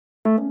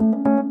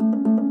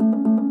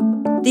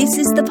This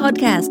is the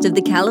podcast of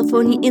the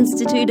California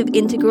Institute of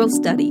Integral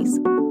Studies,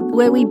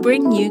 where we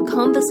bring you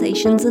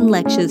conversations and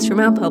lectures from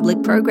our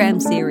public program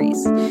series,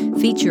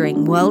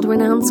 featuring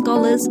world-renowned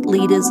scholars,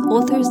 leaders,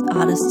 authors,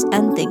 artists,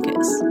 and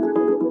thinkers.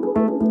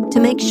 To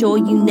make sure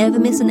you never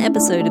miss an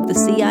episode of the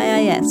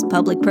CIIS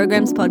Public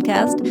Programs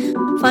Podcast,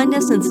 find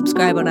us and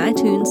subscribe on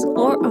iTunes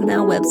or on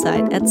our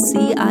website at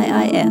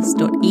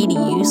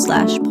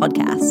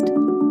ciis.edu/podcast.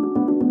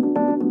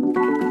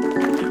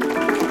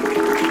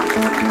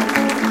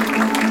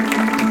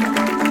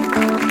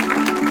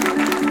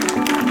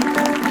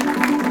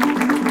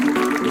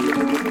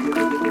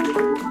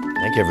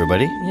 Thank you,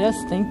 everybody. Yes,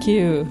 thank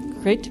you.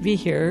 Great to be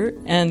here,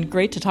 and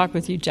great to talk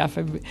with you, Jeff.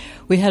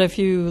 We had a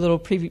few little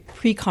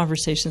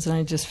pre-conversations, and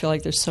I just feel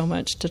like there's so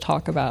much to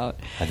talk about.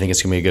 I think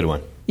it's going to be a good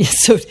one. Yeah,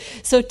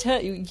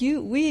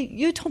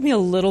 you told me a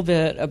little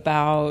bit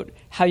about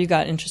how you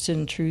got interested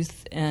in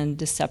truth and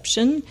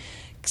deception.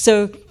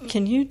 So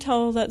can you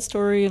tell that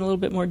story in a little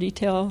bit more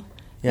detail?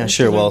 Yeah,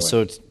 sure. Well,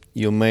 so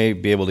you may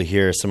be able to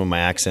hear some of my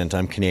accent.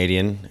 I'm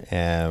Canadian.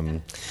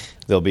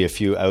 There'll be a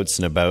few outs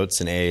and abouts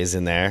and A's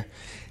in there.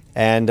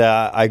 And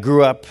I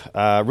grew up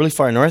really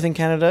far north in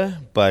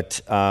Canada,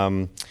 but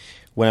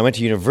when I went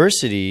to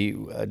university,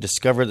 I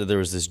discovered that there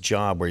was this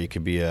job where you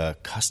could be a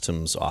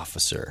customs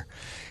officer.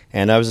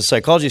 And I was a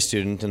psychology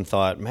student and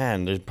thought,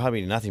 man, there's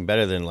probably nothing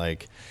better than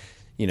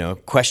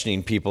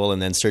questioning people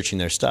and then searching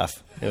their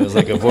stuff. It was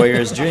like a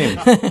voyeur's dream.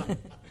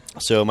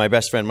 So my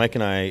best friend Mike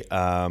and I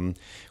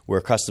were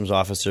customs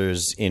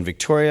officers in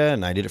Victoria,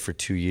 and I did it for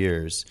 2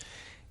 years.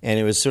 And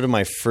it was sort of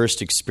my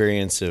first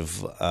experience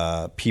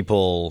of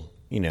people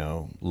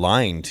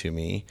lying to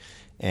me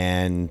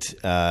and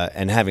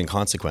having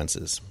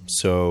consequences.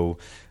 So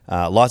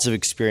lots of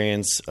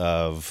experience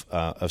of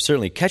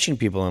certainly catching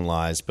people in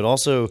lies, but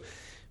also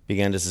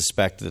began to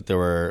suspect that there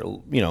were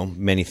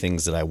many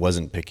things that I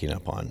wasn't picking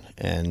up on.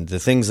 And the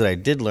things that I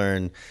did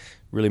learn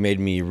really made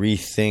me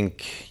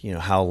rethink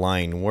how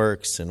lying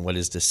works and what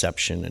is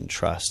deception and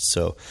trust.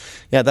 So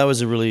yeah, that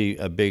was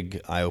a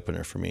big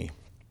eye-opener for me.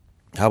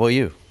 How about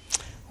you?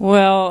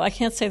 Well, I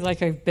can't say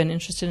I've been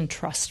interested in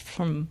trust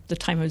from the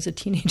time I was a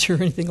teenager or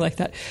anything like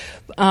that.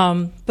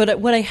 But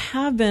what I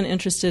have been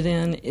interested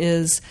in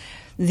is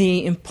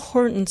the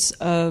importance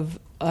of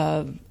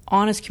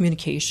honest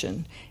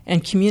communication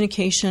and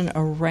communication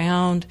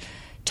around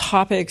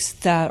topics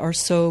that are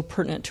so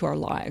pertinent to our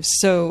lives.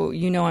 So,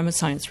 I'm a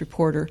science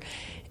reporter,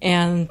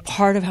 and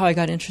part of how I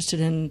got interested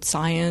in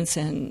science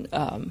and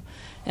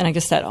I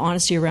guess that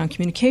honesty around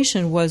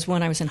communication was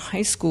when I was in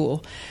high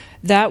school.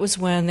 That was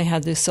when they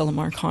had this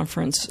Silomar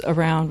conference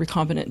around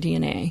recombinant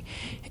DNA,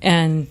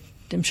 and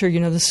I'm sure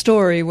you know the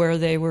story where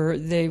they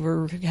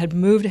had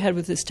moved ahead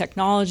with this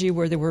technology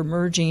where they were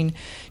merging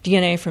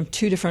DNA from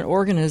two different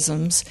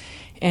organisms,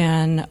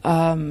 and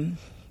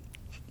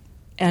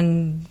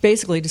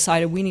basically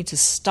decided we need to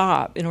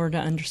stop in order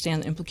to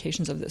understand the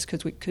implications of this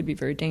because it could be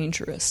very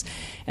dangerous.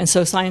 And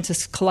so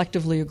scientists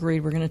collectively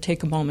agreed we're going to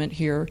take a moment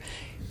here,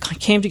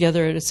 came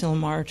together at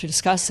Silomar to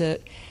discuss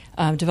it.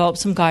 Developed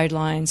some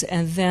guidelines,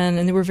 and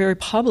they were very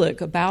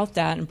public about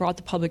that and brought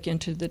the public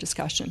into the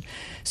discussion.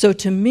 So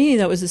to me,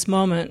 that was this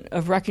moment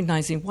of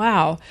recognizing,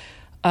 wow,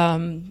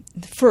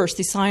 first,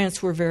 the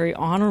science were very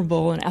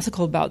honorable and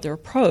ethical about their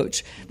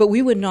approach, but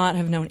we would not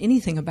have known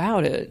anything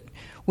about it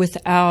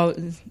without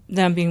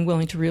them being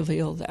willing to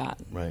reveal that.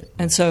 Right.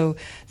 And so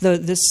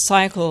this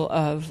cycle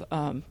of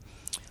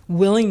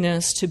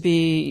willingness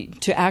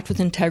to act with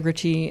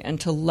integrity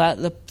and to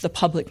let the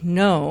public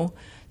know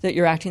that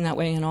you're acting that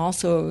way, and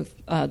also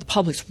the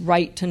public's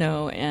right to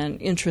know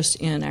and interest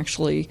in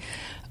actually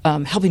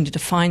helping to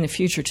define the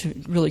future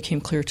really came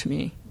clear to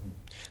me.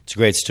 It's a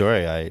great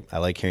story. I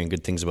like hearing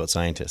good things about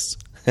scientists.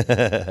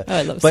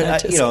 I love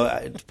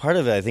scientists. Part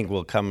of it I think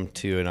we'll come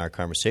to in our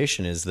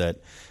conversation is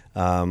that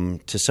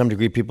to some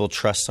degree people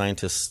trust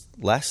scientists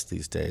less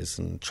these days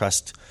and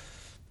trust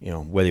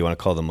whether you want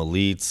to call them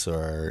elites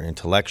or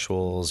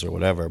intellectuals or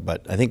whatever,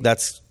 but I think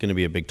that's going to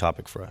be a big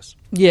topic for us.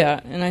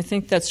 Yeah, and I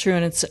think that's true,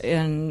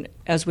 and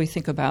as we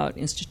think about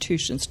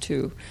institutions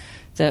too,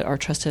 that are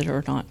trusted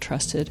or not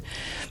trusted.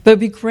 But it'd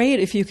be great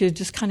if you could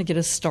just kind of get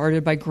us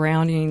started by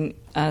grounding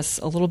us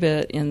a little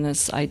bit in the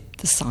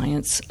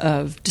science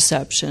of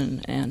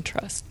deception and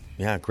trust.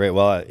 Yeah, great.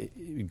 Well,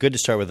 good to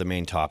start with the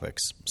main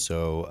topics.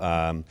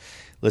 So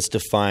let's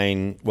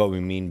define what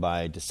we mean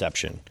by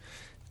deception.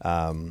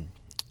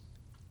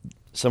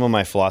 Some of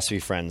my philosophy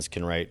friends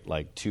can write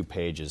 2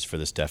 pages for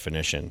this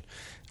definition,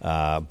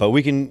 but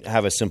we can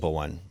have a simple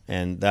one,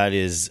 and that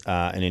is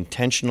an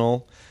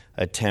intentional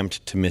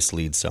attempt to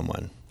mislead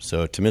someone.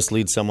 So to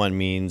mislead someone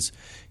means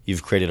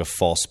you've created a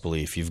false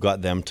belief. You've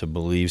got them to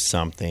believe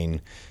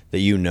something that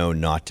you know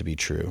not to be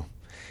true.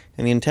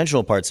 And the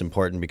intentional part's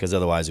important because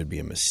otherwise it would be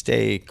a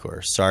mistake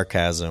or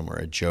sarcasm or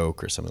a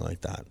joke or something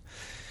like that.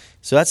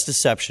 So that's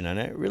deception, and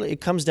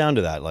it comes down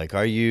to that.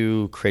 Are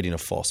you creating a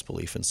false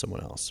belief in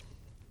someone else?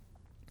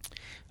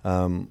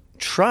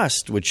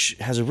 Trust, which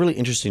has a really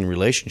interesting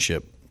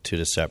relationship to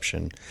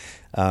deception,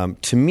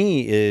 to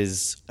me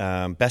is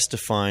best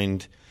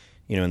defined,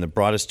 in the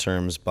broadest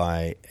terms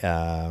by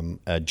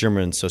a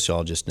German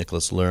sociologist,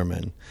 Nicholas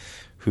Luhrmann,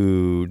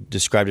 who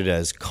described it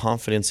as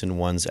confidence in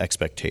one's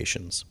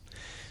expectations.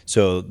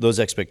 So those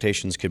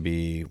expectations could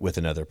be with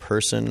another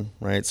person,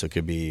 right? So it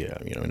could be,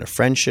 in a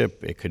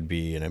friendship, it could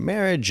be in a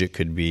marriage, it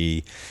could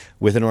be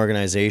with an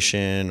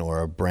organization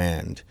or a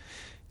brand.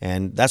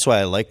 And that's why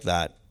I like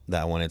that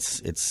one.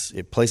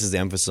 It places the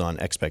emphasis on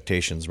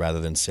expectations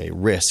rather than, say,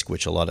 risk,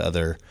 which a lot of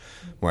other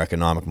more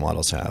economic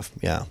models have.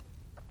 Yeah.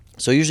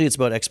 So usually it's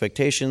about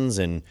expectations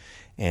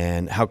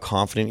and how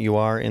confident you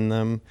are in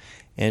them.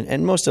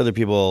 And most other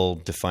people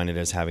define it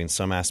as having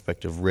some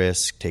aspect of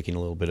risk, taking a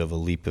little bit of a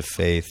leap of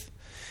faith.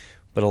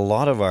 But a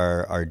lot of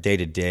our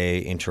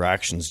day-to-day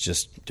interactions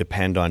just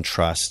depend on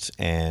trust,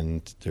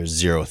 and there's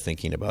zero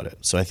thinking about it.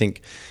 So I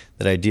think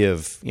that idea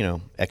of,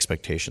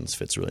 expectations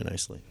fits really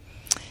nicely.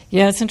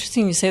 Yeah, it's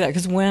interesting you say that,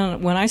 because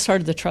when I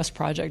started the Trust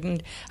Project,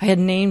 and I had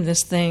named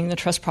this thing the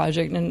Trust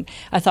Project, and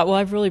I thought, well,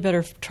 I really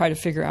better try to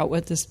figure out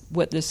what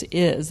this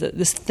is,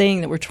 this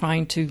thing that we're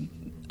trying to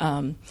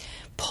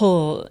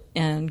pull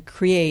and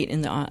create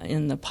in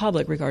the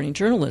public regarding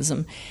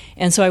journalism.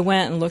 And so I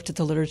went and looked at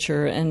the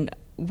literature, and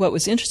what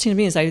was interesting to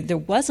me is there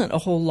wasn't a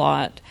whole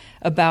lot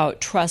about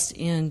trust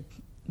in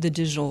the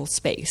digital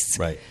space.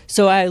 Right.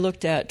 So I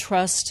looked at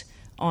trust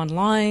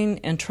online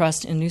and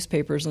trust in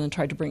newspapers and then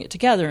tried to bring it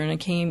together, and I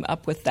came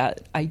up with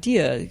that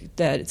idea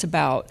that it's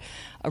about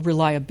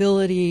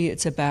reliability,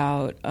 it's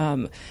about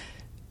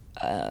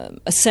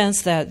a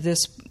sense that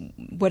this,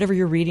 whatever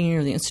you're reading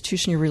or the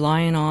institution you're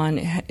relying on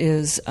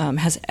has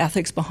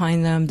ethics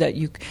behind them, that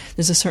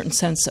there's a certain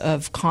sense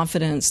of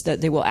confidence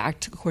that they will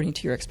act according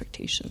to your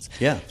expectations.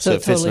 Yeah, so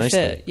it fits totally nicely.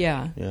 fit.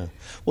 Yeah.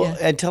 Well,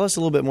 and tell us a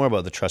little bit more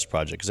about the Trust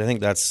Project, because I think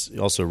that's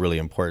also a really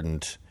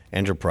important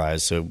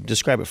enterprise. So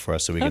describe it for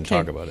us so we can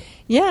talk about it.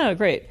 Yeah,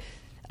 great.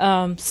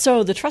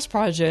 So the Trust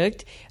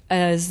Project,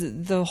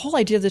 the whole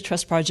idea of the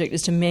Trust Project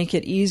is to make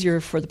it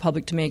easier for the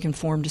public to make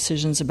informed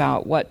decisions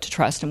about what to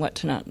trust and what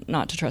to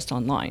not to trust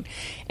online.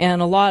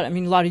 And a lot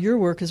of your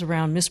work is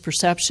around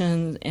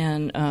misperception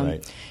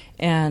and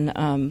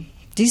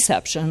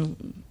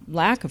deception,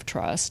 lack of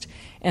trust.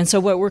 And so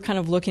what we're kind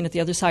of looking at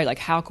the other side, like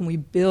how can we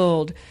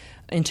build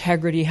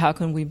integrity? How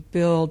can we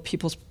build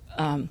people's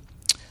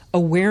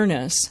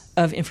awareness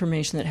of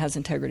information that has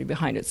integrity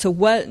behind it? So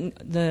what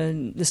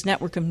this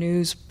network of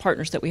news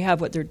partners that we have,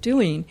 what they're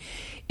doing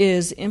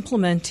is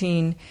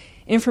implementing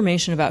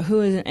information about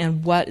who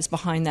and what is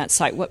behind that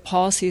site, what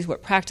policies,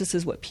 what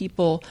practices, what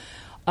people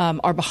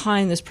are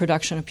behind this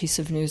production of piece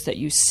of news that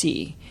you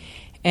see.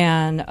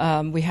 And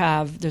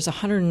there's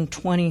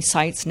 120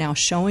 sites now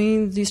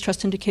showing these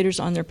trust indicators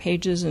on their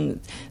pages,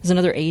 and there's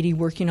another 80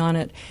 working on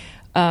it.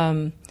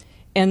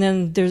 And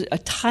then there's a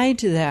tied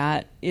to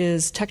that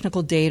is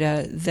technical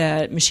data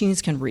that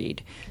machines can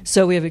read.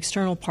 So we have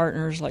external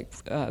partners like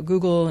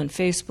Google and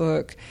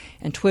Facebook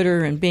and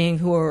Twitter and Bing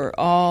who are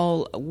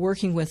all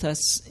working with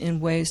us in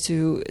ways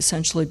to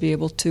essentially be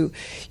able to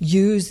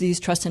use these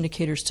trust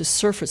indicators to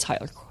surface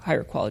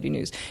higher quality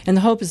news. And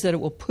the hope is that it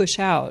will push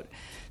out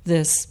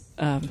this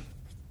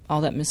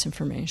all that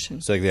misinformation.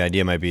 So the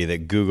idea might be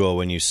that Google,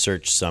 when you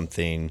search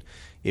something,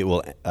 it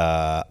will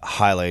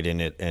highlight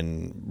in it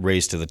and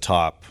raise to the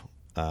top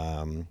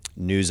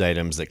news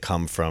items that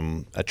come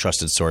from a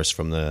trusted source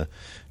from the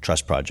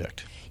Trust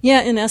Project.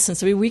 Yeah, in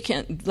essence, we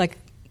can't, like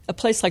a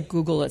place like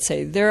Google, let's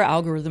say, their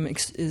algorithm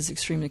is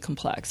extremely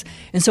complex.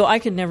 And so I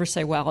could never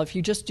say, well, if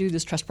you just do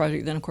this Trust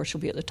Project, then of course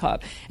you'll be at the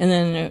top. And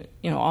then,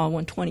 all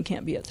 120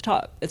 can't be at the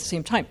top at the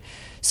same time.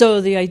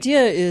 So the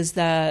idea is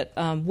that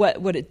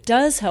what it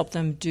does help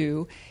them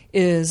do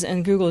is,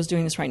 and Google is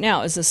doing this right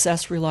now, is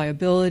assess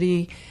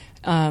reliability,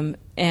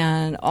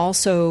 and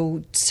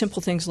also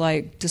simple things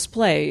like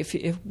display.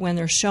 If when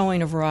they're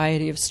showing a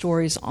variety of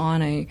stories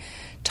on a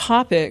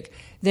topic,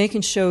 they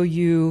can show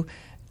you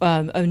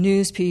a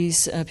news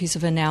piece, a piece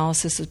of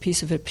analysis, a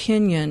piece of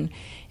opinion,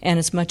 and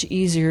it's much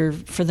easier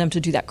for them to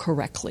do that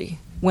correctly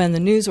when the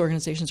news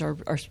organizations are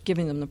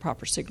giving them the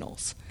proper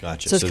signals.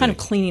 Gotcha. So it's kind of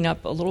cleaning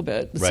up a little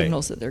bit the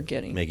signals that they're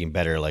getting. Making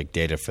better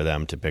data for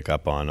them to pick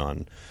up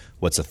on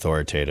what's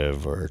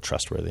authoritative or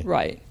trustworthy.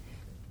 Right.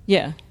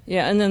 Yeah,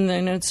 and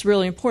then it's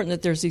really important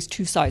that there's these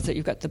two sides, that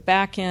you've got the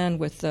back end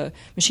with the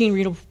machine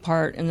readable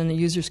part, and then the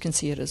users can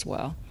see it as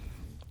well.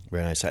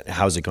 Very nice.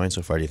 How's it going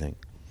so far, do you think?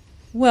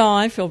 Well,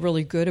 I feel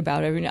really good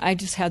about it. I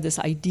just had this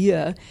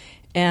idea,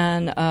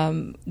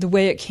 and the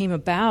way it came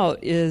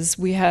about is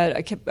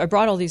I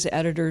brought all these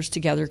editors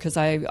together because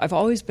I've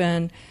always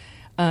been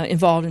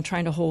involved in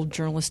trying to hold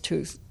journalists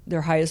to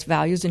their highest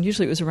values, and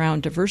usually it was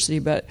around diversity,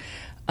 but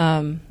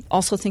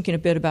also thinking a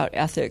bit about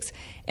ethics.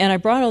 And I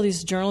brought all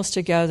these journalists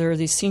together,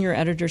 these senior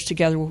editors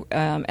together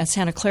at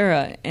Santa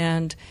Clara,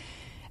 and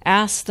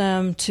asked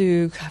them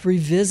to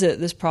revisit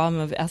this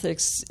problem of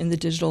ethics in the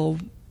digital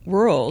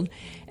world.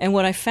 And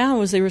what I found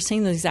was they were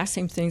saying the exact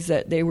same things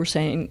that they were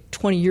saying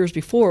 20 years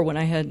before when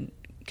I had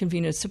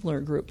convened a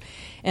similar group.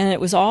 And it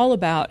was all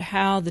about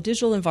how the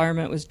digital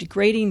environment was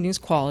degrading news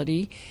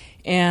quality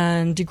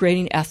and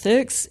degrading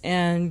ethics,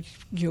 and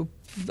the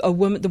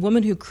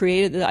woman who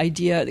created the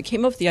idea, that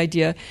came up with the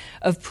idea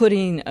of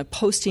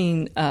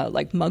posting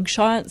like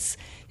mugshots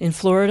in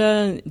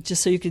Florida,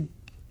 just so you could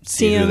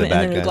see them, and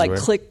then it would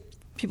like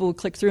people would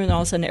click through, and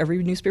all of a sudden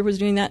every newspaper was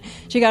doing that.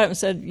 She got up and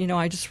said,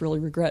 I just really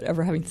regret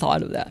ever having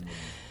thought of that.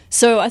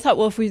 So I thought,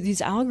 well, if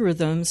these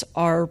algorithms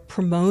are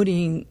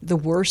promoting the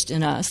worst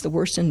in us, the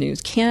worst in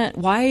news,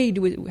 why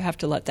do we have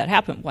to let that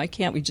happen? Why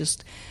can't we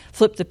just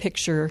flip the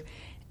picture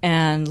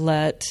and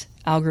let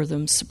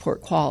algorithms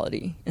support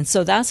quality? And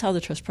so that's how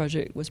the Trust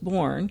Project was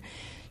born,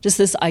 just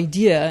this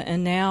idea.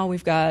 And now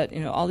we've got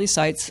all these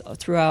sites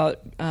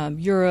throughout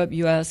Europe,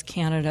 U.S.,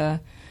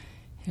 Canada,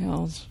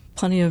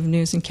 plenty of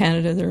news in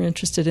Canada that are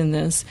interested in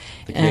this.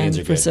 The Canadians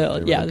and are Brazil.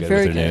 Good. They're really They're good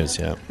very with their good. news,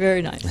 yeah.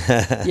 Very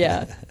nice.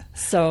 Yeah.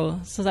 So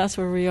that's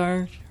where we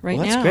are right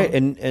now. That's great.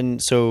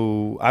 And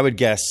so I would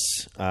guess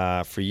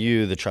for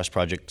you, the Trust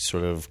Project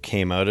sort of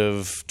came out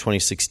of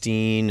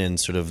 2016 and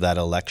sort of that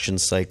election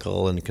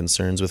cycle and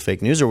concerns with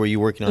fake news, or were you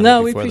working on it before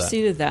that? No, we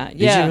preceded that.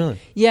 Did you really?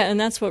 Yeah, and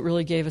that's what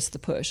really gave us the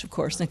push, of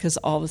course, because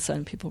all of a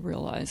sudden people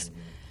realized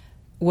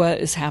what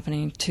is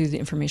happening to the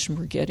information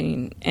we're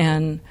getting.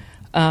 And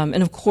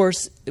of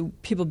course,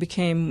 people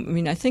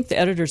became, I think the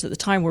editors at the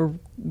time were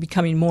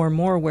becoming more and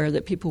more aware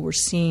that people were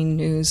seeing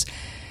news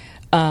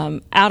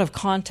out of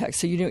context.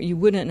 So you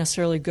wouldn't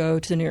necessarily go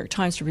to the New York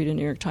Times to read a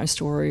New York Times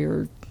story,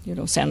 or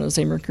San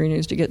Jose Mercury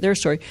News to get their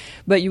story,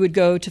 but you would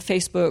go to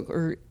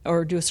Facebook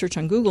or do a search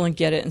on Google and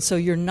get it. And so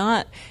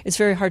it's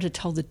very hard to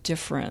tell the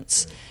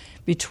difference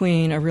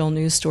between a real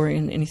news story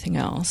and anything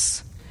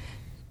else.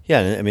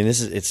 Yeah,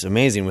 it's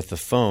amazing with the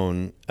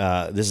phone.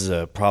 This is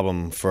a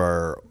problem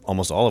for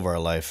almost all of our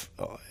life.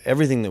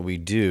 Everything that we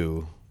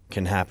do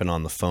can happen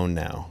on the phone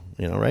now,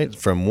 right?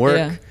 From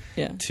work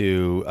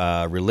to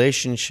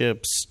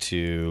relationships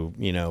to,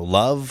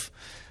 love,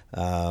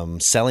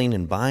 selling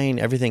and buying.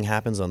 Everything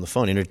happens on the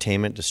phone.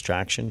 Entertainment,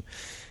 distraction.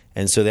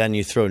 And so then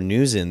you throw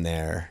news in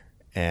there,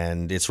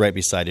 and it's right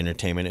beside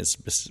entertainment.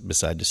 It's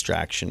beside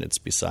distraction. It's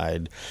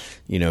beside,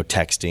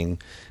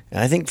 texting. And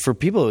I think for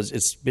people,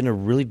 it's been a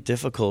really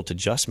difficult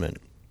adjustment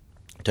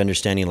to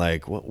understanding,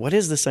 like, what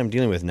is this I'm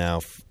dealing with now?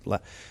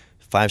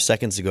 5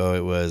 seconds ago,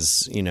 it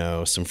was,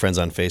 some friends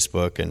on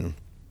Facebook, and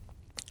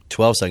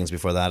 12 seconds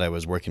before that, I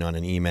was working on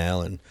an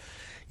email. And,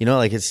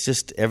 it's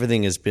just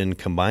everything has been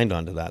combined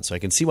onto that. So I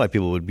can see why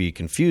people would be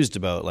confused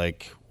about,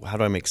 like, how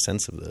do I make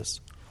sense of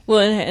this? Well,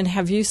 and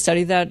have you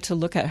studied that to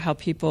look at how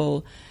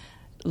people,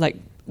 like,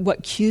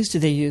 what cues do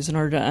they use in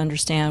order to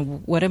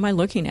understand what am I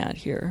looking at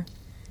here?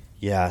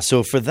 Yeah,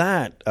 so for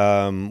that,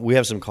 we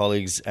have some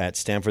colleagues at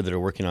Stanford that are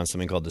working on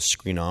something called the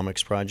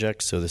Screenomics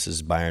Project. So this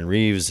is Byron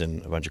Reeves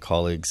and a bunch of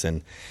colleagues,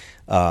 and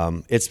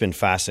it's been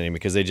fascinating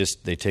because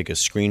they take a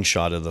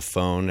screenshot of the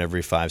phone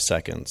every 5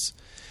 seconds,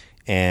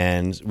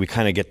 and we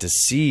kind of get to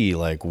see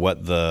like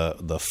what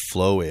the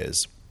flow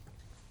is.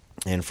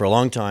 And for a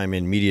long time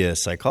in media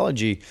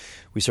psychology,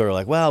 we sort of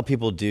like, well,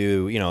 people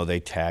do,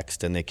 they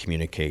text and they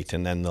communicate,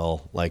 and then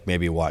they'll like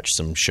maybe watch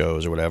some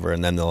shows or whatever,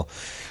 and then they'll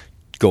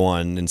go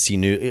on and see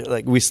news.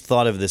 Like, we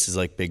thought of this as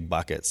like big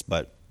buckets,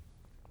 but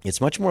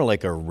it's much more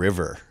like a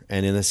river.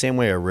 And in the same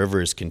way a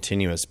river is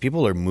continuous,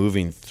 people are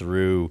moving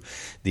through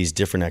these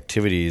different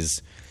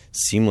activities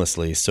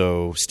seamlessly.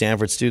 So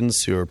Stanford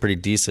students who are pretty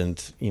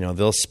decent,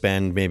 they'll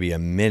spend maybe a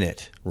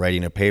minute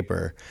writing a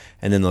paper,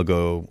 and then they'll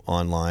go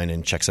online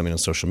and check something on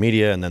social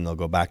media, and then they'll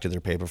go back to their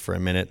paper for a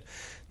minute,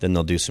 then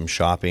they'll do some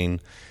shopping.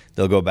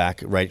 They'll go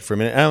back, write for a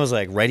minute. And I was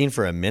like, writing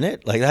for a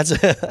minute? Like, that's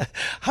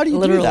how do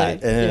you do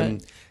that?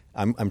 And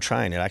I'm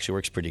trying. It actually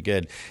works pretty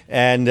good.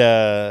 And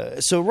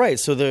so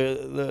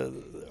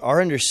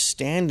our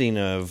understanding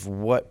of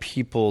what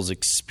people's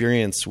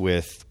experience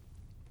with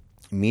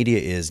media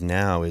is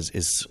now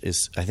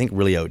is I think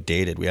really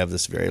outdated. We have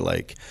this very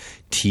like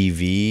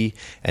TV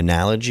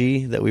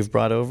analogy that we've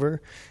brought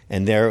over,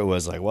 and there it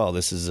was like, well,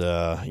 this is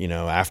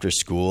after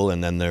school,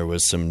 and then there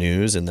was some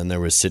news, and then there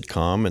was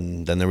sitcom,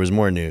 and then there was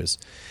more news,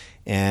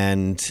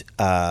 and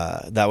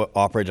that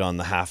operated on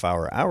the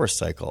half-hour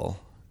cycle.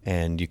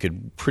 And you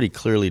could pretty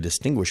clearly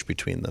distinguish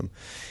between them.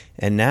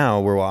 And now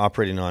we're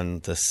operating on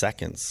the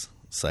seconds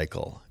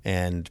cycle,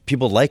 and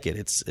people like it.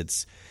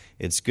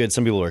 It's good.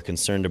 Some people are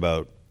concerned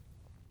about,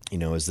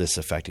 is this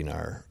affecting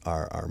our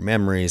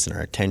memories and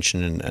our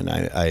attention? And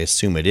I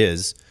assume it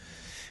is.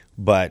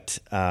 But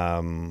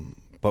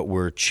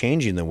we're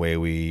changing the way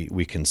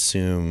we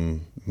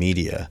consume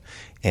media,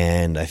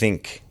 and I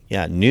think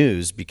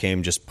news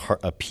became just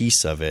a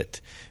piece of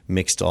it,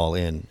 mixed all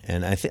in.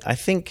 And I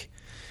think.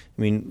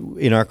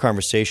 In our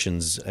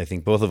conversations, I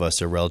think both of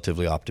us are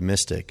relatively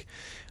optimistic.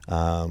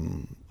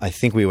 I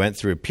think we went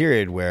through a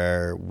period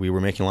where we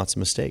were making lots of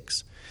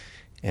mistakes.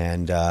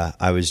 And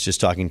I was just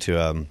talking to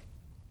a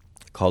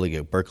colleague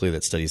at Berkeley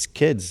that studies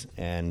kids,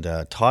 and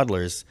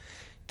toddlers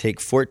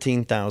take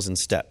 14,000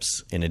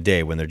 steps in a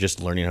day when they're just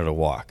learning how to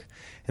walk.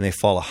 And they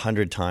fall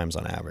 100 times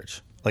on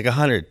average. Like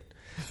 100.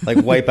 Like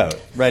wipeout,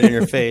 right in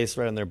your face,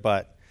 right on their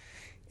butt.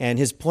 And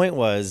his point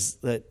was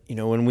that,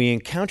 when we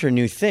encounter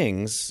new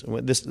things,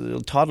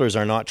 toddlers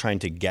are not trying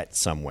to get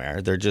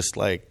somewhere. They're just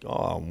like,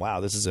 oh, wow,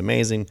 this is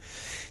amazing.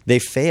 They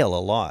fail a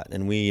lot.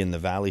 And we in the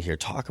Valley here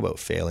talk about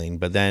failing.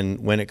 But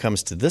then when it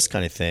comes to this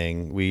kind of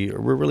thing, we're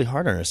really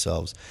hard on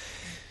ourselves.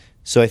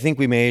 So I think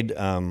we made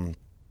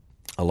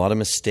a lot of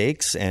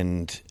mistakes,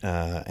 and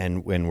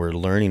when we're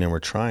learning and we're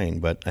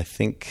trying. But I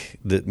think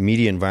the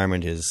media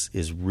environment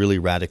is really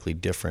radically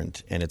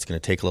different, and it's going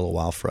to take a little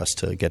while for us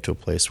to get to a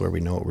place where we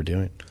know what we're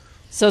doing.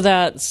 So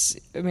I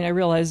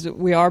realize that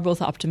we are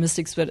both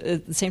optimists, but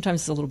at the same time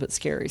it's a little bit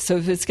scary. So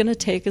if it's going to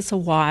take us a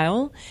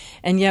while,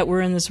 and yet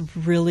we're in this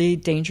really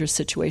dangerous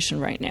situation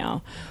right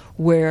now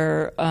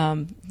where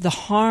the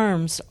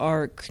harms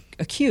are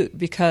acute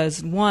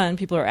because, one,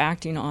 people are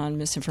acting on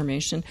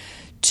misinformation.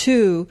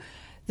 Two,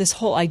 this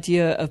whole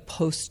idea of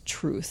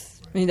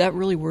post-truth. I mean, that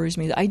really worries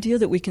me. The idea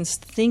that we can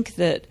think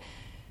that,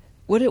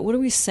 what are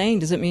we saying?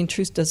 Does it mean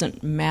truth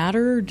doesn't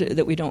matter,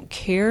 that we don't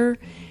care?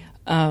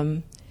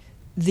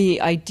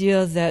 The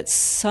idea that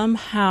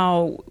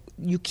somehow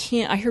you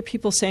can't, I hear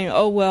people saying,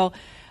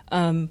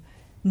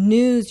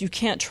 news, you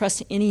can't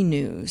trust any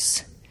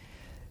news.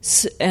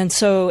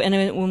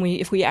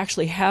 If we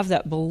actually have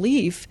that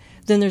belief,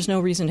 then there's no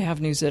reason to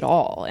have news at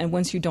all. And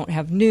once you don't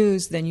have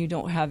news, then you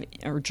don't have,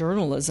 or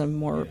journalism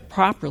more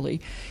properly,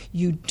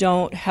 you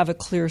don't have a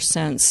clear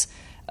sense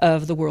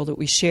of the world that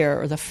we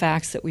share or the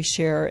facts that we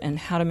share and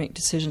how to make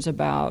decisions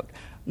about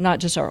not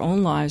just our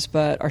own lives,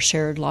 but our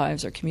shared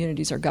lives, our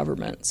communities, our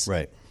governments.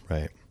 Right.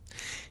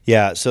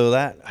 Yeah, so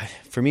that,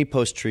 for me,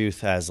 post-truth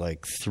has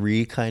like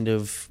three kind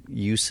of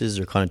uses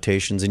or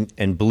connotations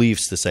and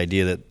beliefs. This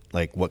idea that,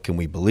 like, what can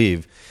we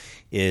believe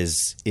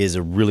is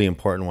a really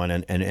important one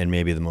and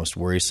maybe the most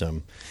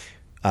worrisome.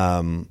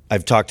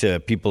 I've talked to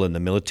people in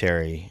the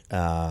military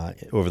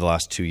over the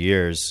last 2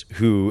 years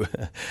who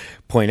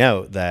point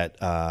out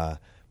that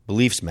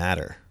beliefs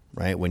matter,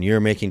 right? When you're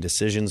making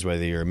decisions,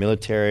 whether you're a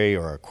military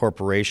or a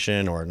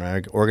corporation or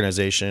an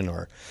organization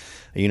or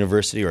a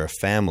university or a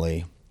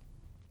family,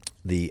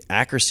 the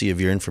accuracy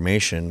of your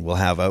information will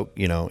have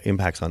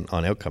impacts on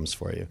outcomes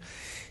for you.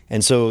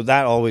 And so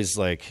that always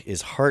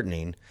is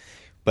heartening.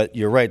 But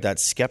you're right, that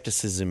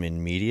skepticism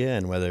in media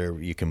and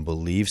whether you can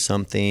believe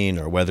something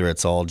or whether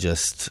it's all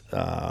just,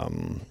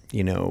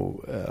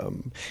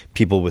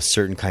 people with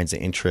certain kinds of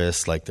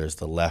interests, like there's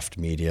the left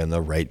media and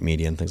the right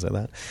media and things like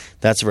that,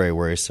 that's very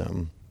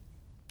worrisome.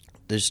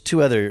 There's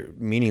two other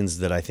meanings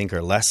that I think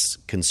are less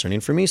concerning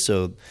for me.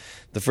 So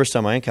the first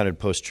time I encountered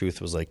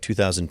post-truth was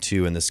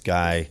 2002, and this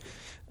guy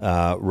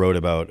wrote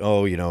about,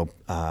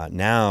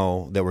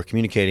 now that we're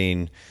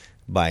communicating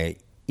by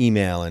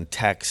email and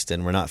text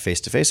and we're not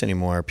face-to-face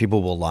anymore,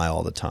 people will lie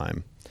all the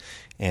time.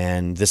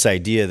 And this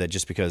idea that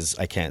just because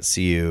I can't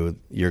see you,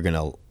 you're going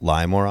to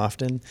lie more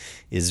often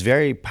is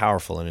very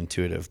powerful and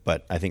intuitive,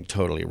 but I think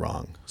totally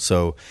wrong.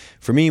 So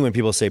for me, when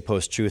people say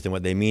post-truth and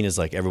what they mean is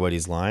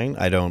everybody's lying,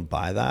 I don't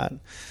buy that.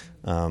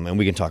 And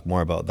we can talk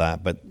more about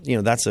that. But,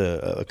 that's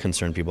a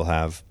concern people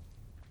have.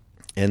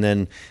 And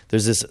then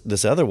there's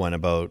this other one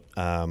about,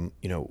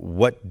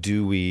 what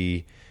do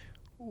we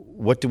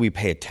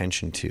pay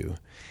attention to?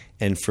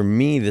 And for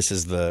me, this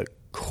is the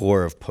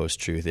core of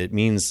post-truth. It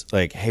means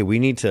hey, we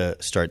need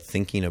to start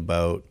thinking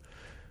about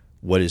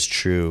what is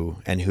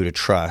true and who to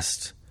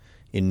trust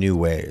in new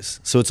ways.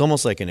 So it's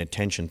almost like an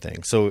attention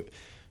thing. So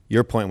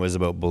your point was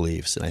about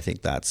beliefs, and I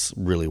think that's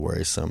really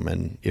worrisome.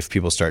 And if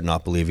people start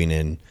not believing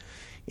in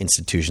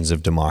institutions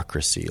of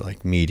democracy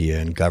like media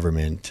and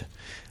government,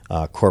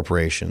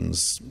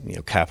 corporations,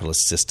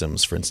 capitalist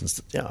systems, for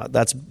instance,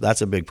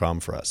 that's a big problem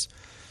for us.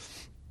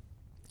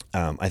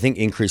 I think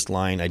increased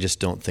lying, I just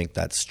don't think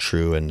that's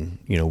true, and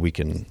we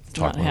can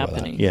talk more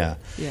about that. Yeah.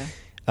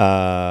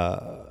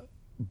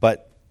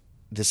 But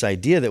this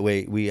idea that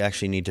we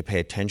actually need to pay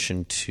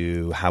attention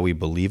to how we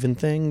believe in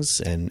things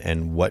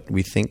and what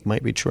we think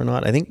might be true or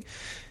not, I think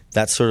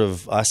that's sort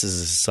of us as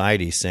a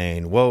society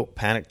saying, whoa,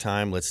 panic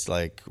time, let's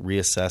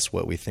reassess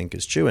what we think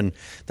is true, and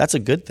that's a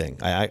good thing.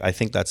 I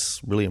think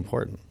that's really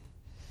important.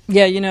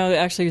 Yeah,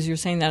 actually, as you're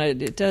saying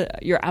that,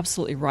 you're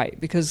absolutely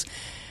right, because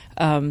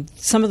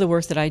some of the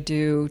work that I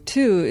do,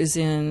 too, is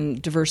in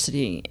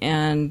diversity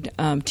and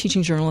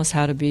teaching journalists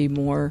how to be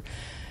more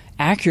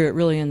accurate,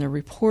 really, in their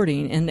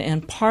reporting.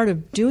 And part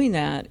of doing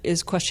that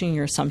is questioning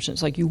your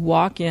assumptions. You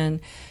walk in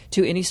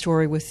to any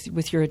story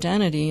with your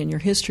identity and your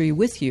history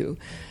with you.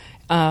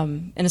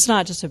 And it's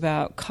not just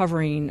about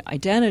covering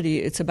identity,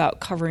 it's about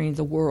covering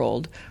the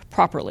world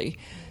properly.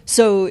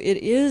 So it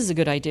is a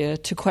good idea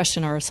to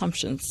question our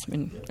assumptions. I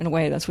mean, in a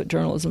way, that's what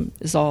journalism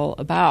is all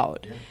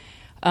about.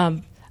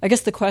 I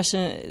guess the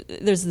question,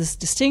 there's this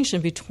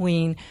distinction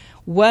between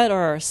what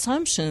are our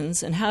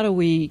assumptions and how do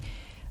we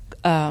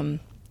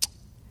account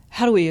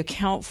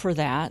for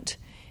that,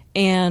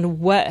 and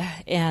what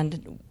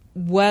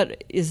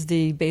is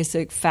the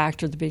basic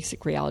fact or the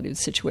basic reality of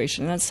the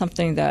situation. And that's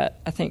something that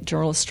I think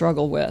journalists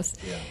struggle with.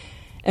 Yeah.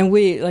 And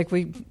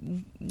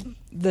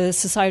the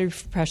Society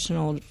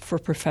for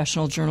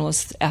Professional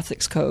Journalists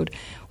Ethics Code,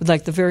 with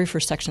like the very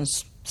first section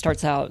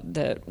starts out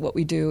that what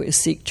we do is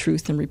seek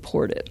truth and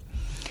report it.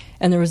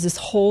 And there was this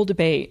whole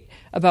debate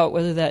about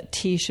whether that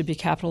T should be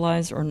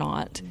capitalized or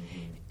not.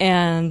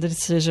 And the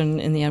decision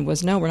in the end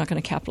was, no, we're not going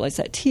to capitalize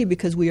that T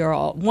because we are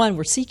all, one,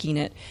 we're seeking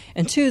it,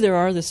 and two,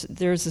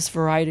 there's this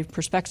variety of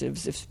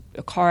perspectives. If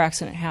a car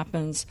accident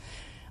happens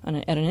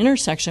at an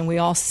intersection, we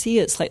all see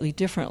it slightly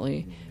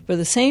differently. But at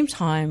the same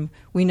time,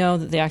 we know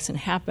that the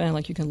accident happened.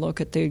 Like, you can look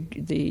at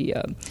the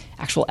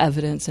actual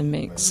evidence and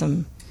make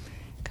some,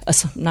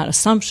 not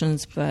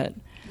assumptions, but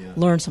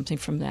learn something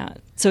from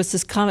that. So it's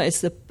this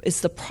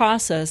it's the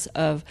process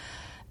of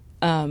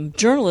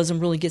journalism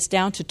really gets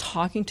down to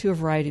talking to a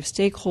variety of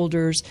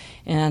stakeholders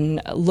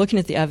and looking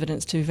at the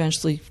evidence to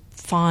eventually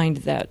find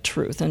that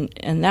truth.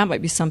 And that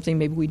might be something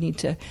maybe we need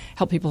to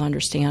help people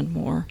understand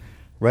more.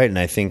 Right, and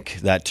I think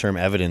that term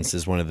evidence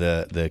is one of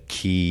the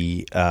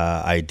key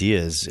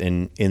ideas.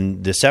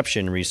 In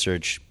deception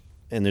research,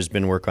 and there's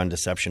been work on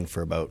deception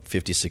for about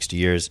 50, 60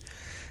 years,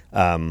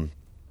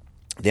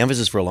 the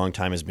emphasis for a long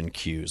time has been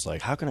cues.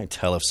 Like, how can I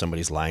tell if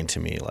somebody's lying to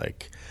me?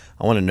 Like,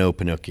 I want to know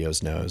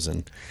Pinocchio's nose.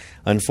 And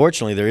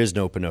unfortunately, there is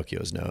no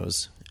Pinocchio's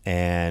nose,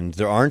 and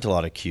there aren't a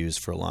lot of cues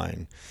for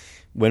lying.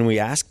 When we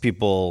ask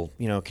people,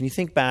 can you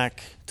think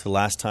back to the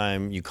last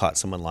time you caught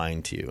someone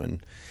lying to you?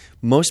 And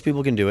most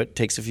people can do it. It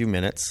takes a few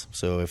minutes.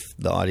 So if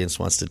the audience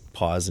wants to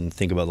pause and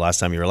think about the last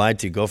time you were lied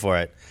to, go for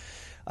it.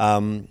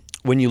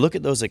 When you look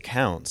at those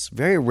accounts,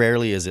 very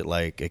rarely is it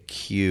like a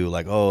cue,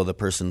 like, oh, the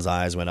person's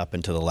eyes went up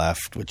and to the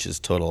left, which is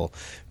total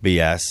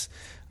BS.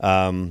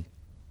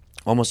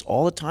 Almost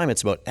all the time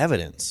it's about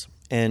evidence.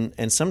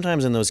 And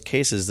sometimes in those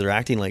cases, they're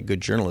acting like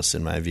good journalists,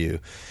 in my view.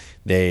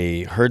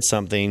 They heard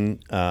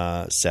something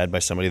said by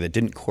somebody that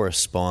didn't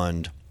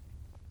correspond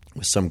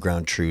with some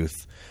ground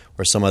truth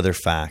or some other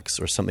facts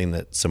or something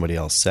that somebody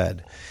else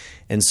said.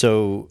 And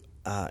so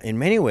in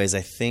many ways,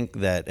 I think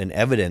that an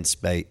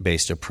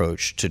evidence-based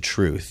approach to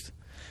truth,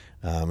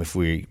 if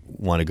we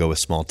want to go with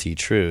small t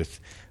truth,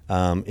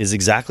 is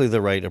exactly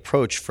the right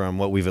approach from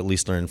what we've at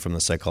least learned from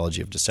the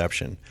psychology of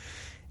deception.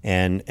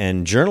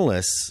 And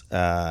journalists,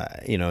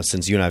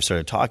 since you and I have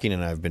started talking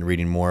and I've been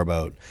reading more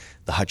about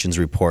the Hutchins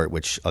Report,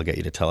 which I'll get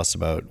you to tell us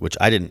about, which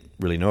I didn't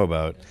really know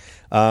about,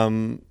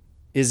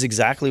 is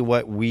exactly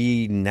what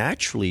we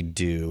naturally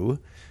do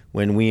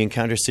when we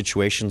encounter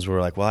situations where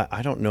we're like, well,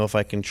 I don't know if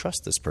I can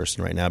trust this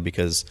person right now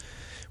because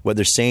what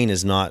they're saying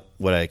is not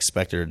what I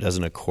expected or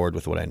doesn't accord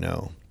with what I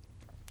know.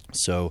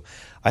 So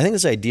I think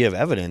this idea of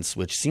evidence,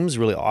 which seems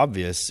really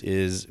obvious,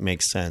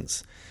 makes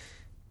sense.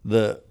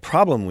 The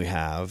problem we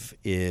have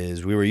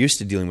is we were used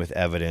to dealing with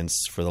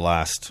evidence for the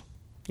last,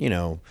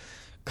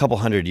 couple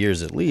hundred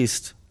years at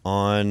least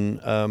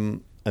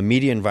on a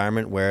media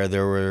environment where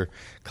there were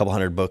a couple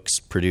hundred books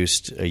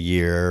produced a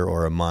year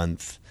or a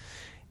month.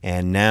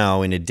 And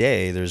now in a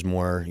day, there's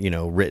more,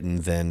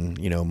 written than,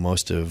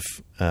 most of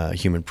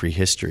human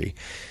prehistory.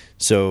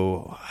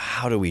 So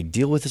how do we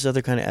deal with this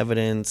other kind of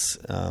evidence?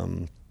 How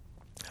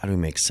do we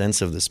make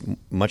sense of this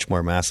much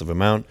more massive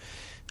amount?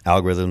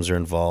 Algorithms are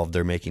involved.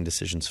 They're making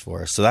decisions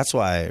for us. So that's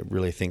why I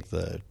really think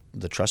the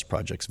Trust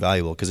Project's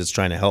valuable, because it's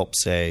trying to help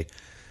say,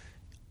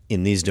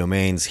 in these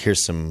domains,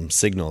 here's some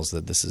signals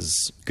that this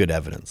is good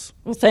evidence.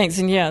 Well, thanks.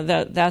 And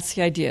that's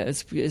the idea,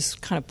 is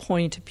kind of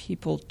pointing to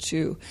people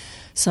to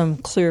some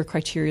clear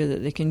criteria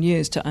that they can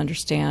use to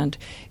understand,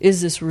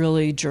 is this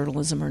really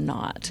journalism or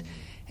not?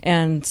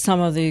 And some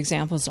of the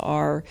examples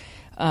are,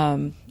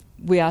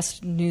 we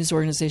asked news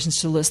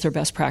organizations to list their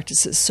best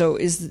practices. So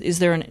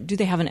do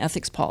they have an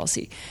ethics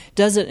policy?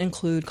 Does it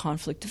include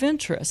conflict of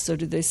interest? So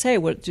do they say,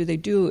 what do they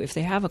do if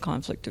they have a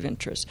conflict of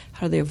interest?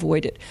 How do they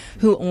avoid it?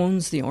 Who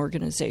owns the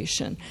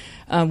organization?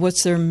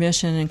 What's their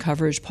mission and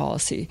coverage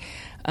policy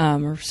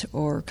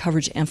or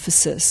coverage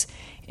emphasis?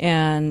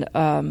 And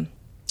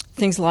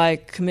things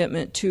like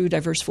commitment to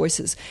diverse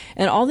voices.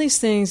 And all these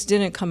things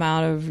didn't come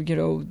out of,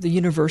 the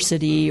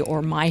university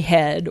or my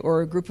head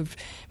or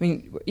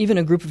even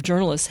a group of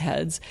journalist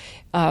heads.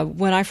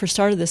 When I first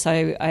started this,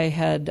 I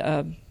had,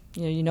 I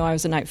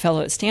was a Knight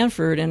Fellow at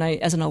Stanford, and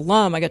as an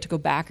alum, I got to go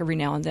back every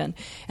now and then.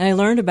 And I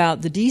learned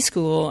about the D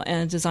School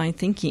and design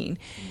thinking.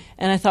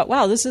 And I thought,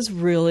 wow, this is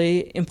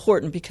really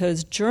important,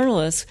 because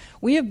journalists,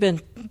 we have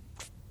been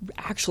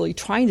actually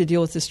trying to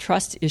deal with this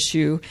trust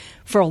issue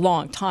for a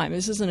long time.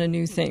 This isn't a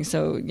new thing.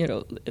 So,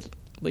 at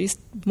least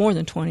more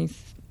than 20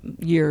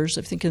 years.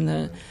 I think in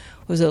the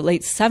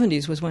late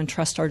 70s was when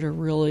trust started to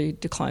really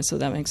decline. So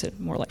that makes it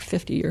more like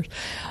 50 years.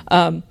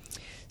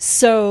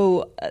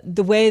 So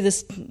the way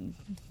this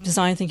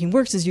design thinking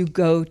works is you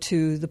go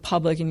to the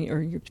public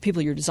or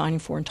people you're designing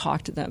for and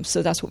talk to them.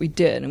 So that's what we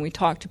did. And we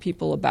talked to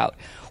people about,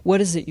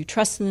 what is it you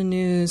trust in the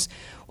news?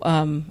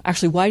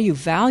 Actually, why do you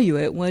value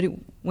it?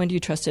 When do you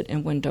trust it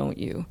and when don't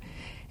you?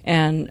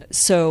 And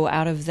so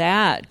out of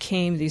that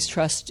came these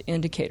trust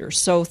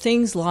indicators. So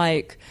things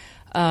like,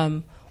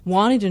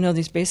 wanting to know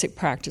these basic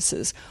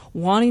practices,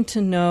 wanting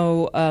to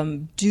know,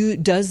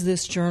 does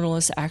this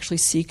journalist actually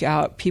seek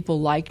out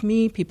people like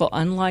me, people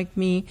unlike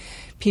me,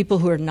 people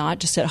who are not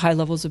just at high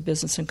levels of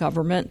business and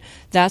government?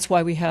 That's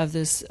why we have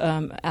this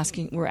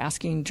we're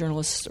asking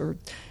journalists or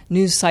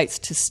news sites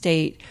to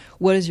state,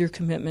 what is your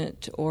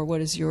commitment, or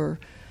what is your,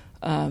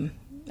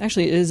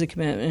 actually it is a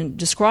commitment, and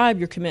describe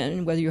your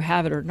commitment, whether you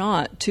have it or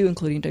not, to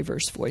including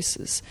diverse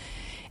voices.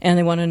 And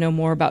they want to know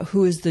more about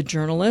who is the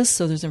journalist,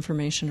 so there's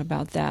information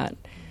about that,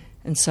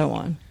 and so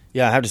on.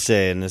 Yeah, I have to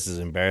say, and this is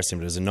embarrassing,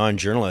 but as a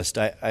non-journalist,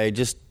 I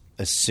just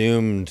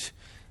assumed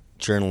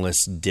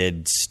journalists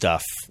did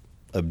stuff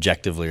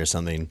objectively or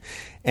something,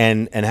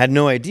 and had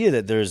no idea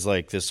that there's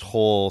like this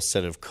whole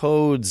set of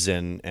codes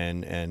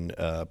and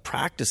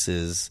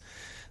practices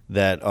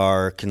that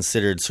are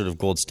considered sort of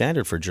gold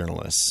standard for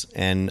journalists.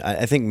 And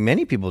I think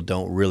many people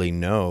don't really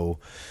know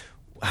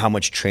how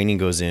much training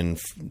goes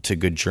to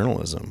good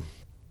journalism.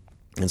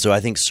 And so I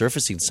think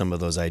surfacing some of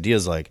those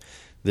ideas, like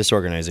this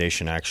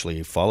organization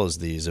actually follows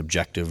these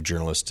objective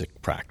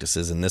journalistic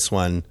practices, and this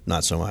one,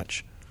 not so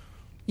much.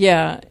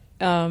 Yeah,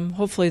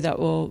 hopefully that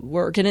will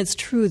work. And it's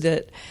true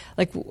that,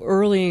 like,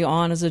 early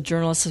on as a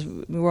journalist,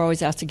 we were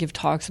always asked to give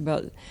talks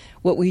about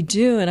what we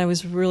do, and I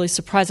was really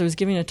surprised. I was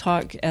giving a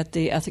talk at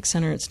the Ethics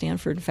Center at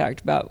Stanford, in fact,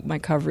 about my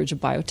coverage of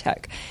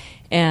biotech.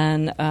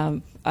 And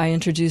I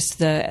introduced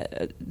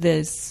the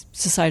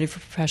Society for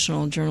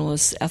Professional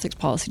Journalists ethics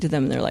policy to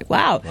them, and they're like,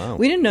 wow,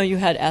 we didn't know you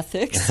had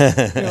ethics. You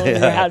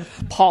had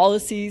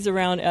policies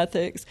around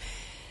ethics.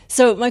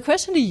 So my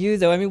question to you,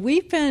 though, I mean,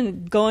 we've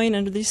been going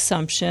under the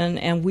assumption,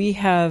 and we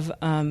have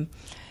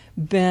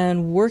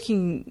been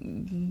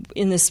working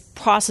in this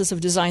process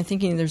of design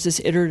thinking. There's this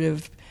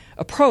iterative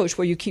approach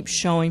where you keep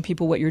showing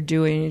people what you're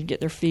doing and get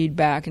their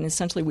feedback, and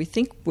essentially we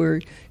think we're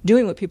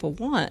doing what people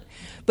want.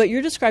 But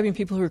you're describing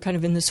people who are kind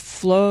of in this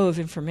flow of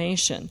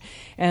information,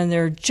 and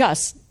they're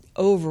just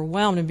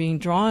overwhelmed and being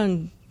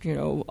drawn,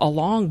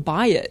 along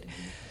by it.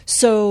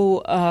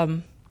 So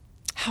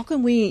how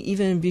can we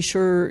even be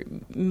sure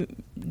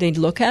they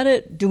look at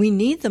it? Do we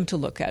need them to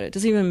look at it?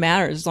 Does it even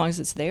matter as long as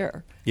it's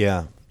there?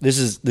 Yeah, this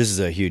is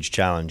a huge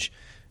challenge,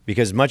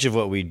 because much of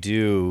what we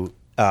do,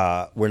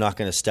 we're not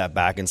going to step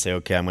back and say,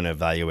 okay, I'm going to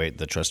evaluate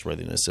the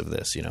trustworthiness of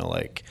this.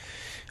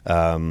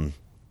 The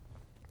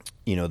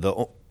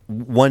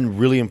one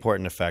really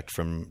important effect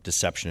from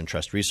deception and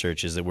trust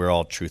research is that we're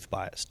all truth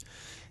biased.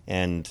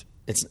 And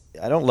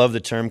I don't love the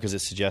term because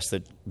it suggests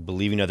that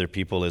believing other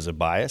people is a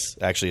bias.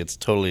 Actually, it's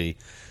totally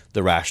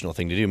the rational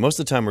thing to do. Most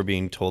of the time we're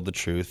being told the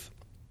truth,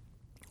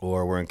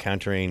 or we're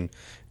encountering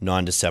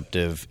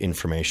non-deceptive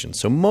information.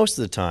 So most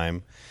of the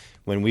time,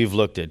 when we've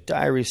looked at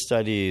diary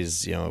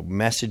studies,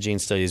 messaging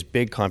studies,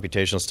 big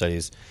computational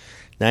studies,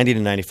 90 to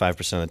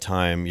 95% of the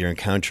time you're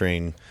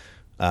encountering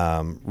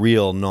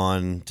real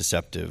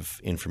non-deceptive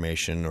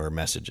information or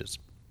messages.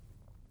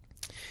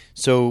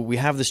 So we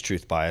have this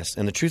truth bias,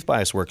 and the truth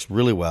bias works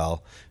really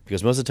well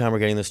because most of the time we're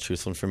getting this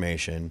truthful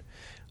information.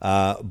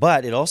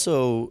 But it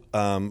also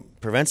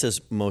prevents us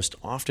most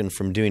often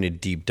from doing a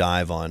deep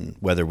dive on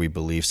whether we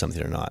believe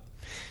something or not.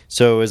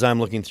 So as I'm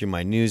looking through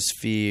my news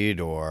feed,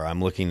 or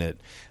I'm looking at,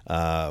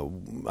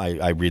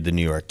 I read the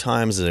New York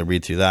Times, as I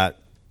read through that,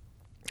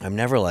 I'm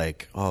never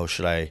like, oh,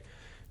 should I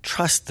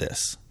trust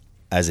this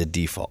as a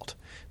default?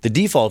 The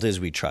default is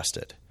we trust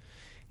it.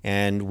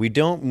 And we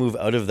don't move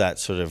out of that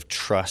sort of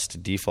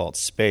trust default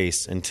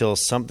space until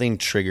something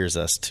triggers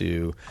us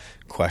to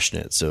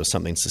question it. So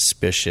something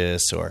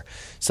suspicious or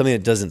something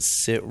that doesn't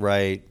sit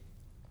right.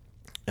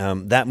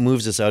 That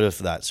moves us out of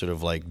that sort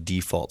of like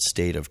default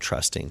state of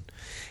trusting.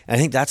 And I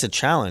think that's a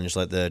challenge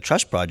like the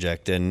Trust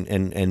Project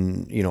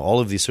and all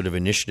of these sort of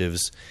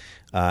initiatives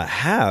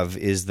have,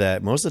 is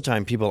that most of the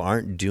time people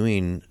aren't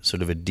doing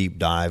sort of a deep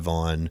dive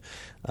on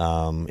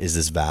is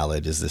this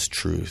valid, is this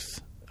truth?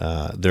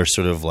 They're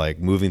sort of like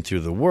moving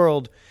through the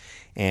world,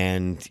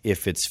 and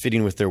if it's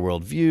fitting with their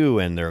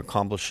worldview and they're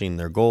accomplishing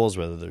their goals,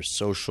 whether they're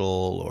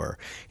social or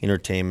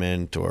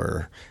entertainment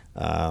or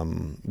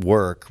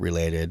work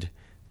related,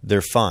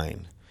 they're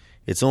fine.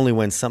 It's only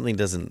when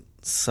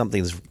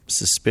something's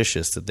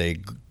suspicious that they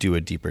do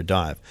a deeper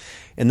dive.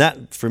 And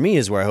that, for me,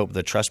 is where I hope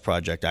the Trust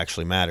Project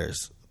actually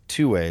matters.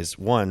 Two ways.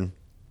 One,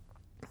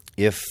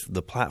 if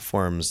the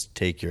platforms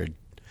take your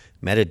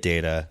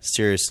metadata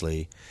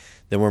seriously,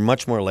 then we're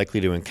much more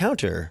likely to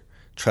encounter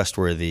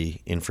trustworthy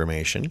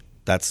information.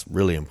 That's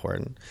really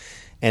important.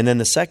 And then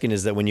the second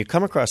is that when you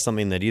come across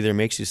something that either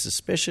makes you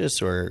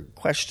suspicious or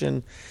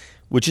question,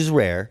 which is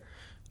rare,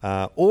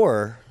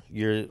 or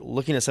you're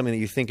looking at something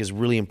that you think is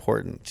really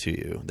important to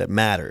you, that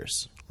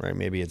matters, right?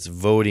 Maybe it's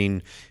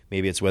voting,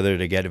 maybe it's whether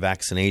to get a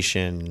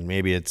vaccination,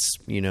 maybe it's,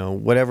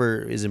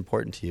 whatever is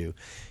important to you,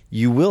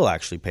 you will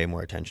actually pay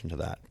more attention to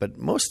that. But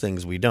most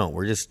things we don't.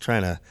 We're just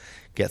trying to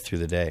get through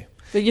the day.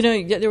 But,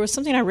 there was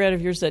something I read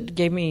of yours that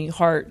gave me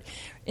heart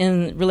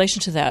in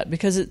relation to that,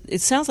 because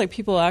it sounds like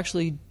people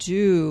actually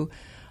do,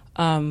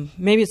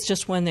 maybe it's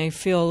just when they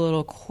feel a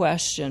little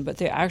question, but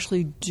they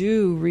actually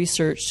do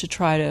research to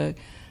try to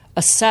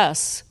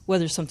assess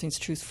whether something's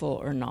truthful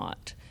or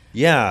not.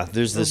 Yeah,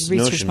 there's this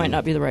research notion. might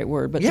not be the right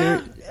word, but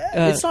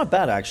it's not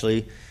bad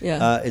actually.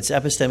 Yeah. It's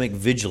epistemic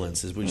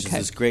vigilance, which is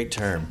this great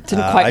term.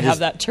 Didn't quite have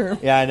that term.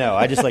 Yeah, I know.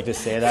 I just like to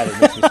say that. It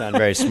makes me sound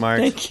very smart.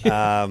 Thank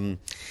you.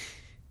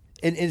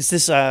 It's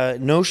this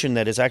notion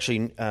that is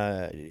actually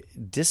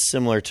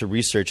dissimilar to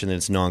research and that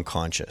it's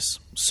non-conscious.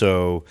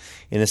 So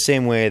in the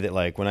same way that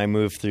like when I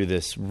moved through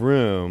this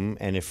room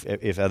and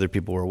if other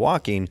people were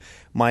walking,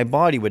 my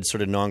body would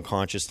sort of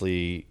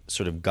non-consciously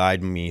sort of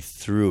guide me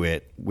through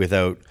it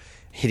without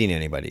hitting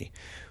anybody.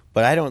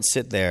 But I don't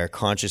sit there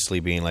consciously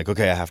being like,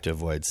 okay, I have to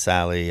avoid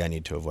Sally. I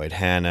need to avoid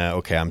Hannah.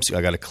 Okay,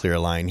 I got a clear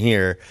line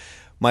here.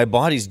 My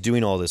body's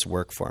doing all this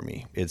work for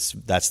me.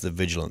 That's the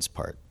vigilance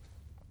part.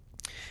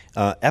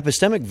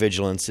 Epistemic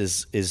vigilance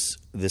is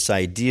this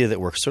idea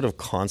that we're sort of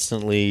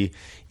constantly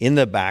in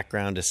the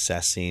background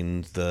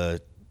assessing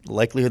the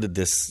likelihood that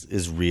this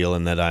is real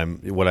and that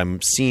what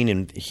I'm seeing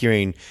and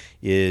hearing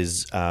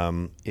is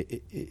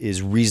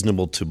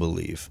reasonable to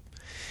believe.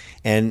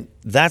 And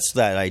that's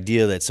that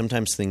idea that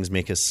sometimes things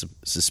make us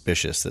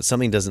suspicious, that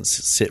something doesn't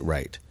sit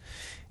right.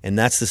 And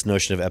that's this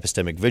notion of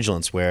epistemic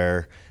vigilance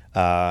where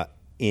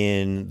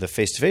in the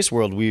face-to-face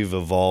world, we've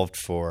evolved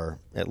for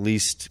at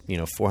least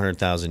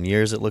 400,000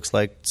 years, it looks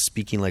like,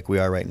 speaking like we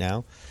are right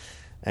now.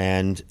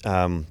 And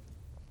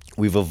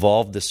we've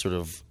evolved this sort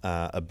of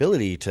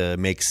ability to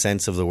make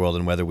sense of the world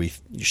and whether we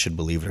should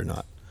believe it or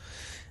not.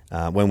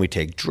 When we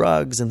take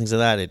drugs and things like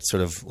that, it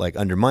sort of like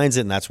undermines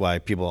it, and that's why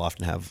people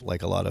often have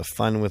like a lot of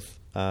fun with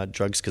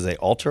drugs because they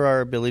alter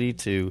our ability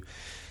to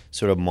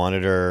sort of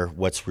monitor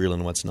what's real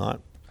and what's not.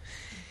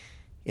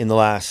 In the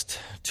last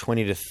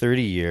 20 to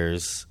 30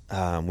 years,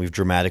 we've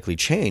dramatically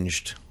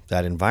changed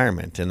that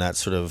environment and that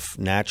sort of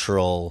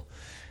natural,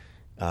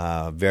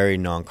 very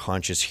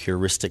non-conscious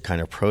heuristic kind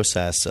of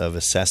process of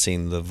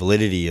assessing the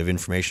validity of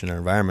information in our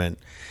environment.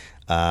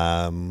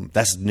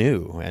 That's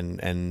new,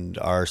 and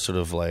our sort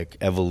of like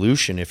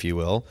evolution, if you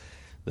will,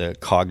 the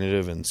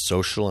cognitive and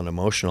social and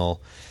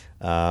emotional,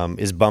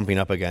 is bumping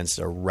up against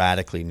a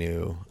radically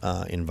new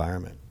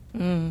environment.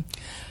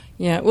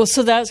 Yeah, well,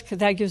 so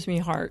that gives me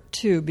heart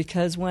too,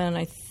 because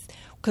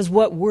because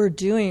what we're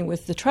doing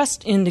with the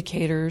trust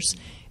indicators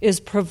is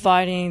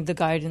providing the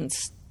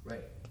guidance,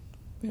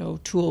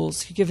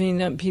 tools, giving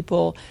them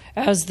people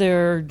as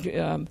they're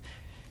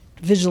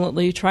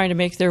vigilantly trying to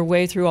make their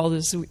way through all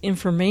this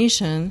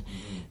information.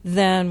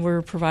 Then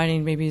we're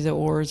providing maybe the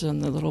oars in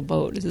the little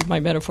boat. My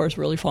metaphor is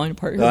really falling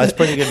apart here. No, that's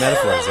pretty good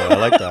metaphors, though. I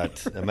like that.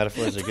 The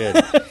metaphors are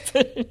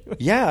good.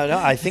 Yeah, no,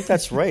 I think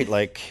that's right.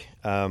 Like,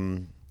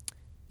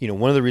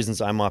 one of the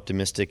reasons I'm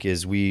optimistic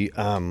is we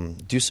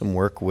do some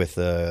work with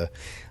a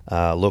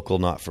local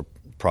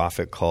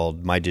not-for-profit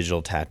called My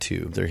Digital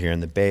Tattoo. They're here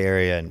in the Bay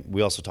Area, and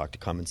we also talk to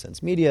Common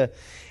Sense Media.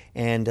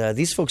 And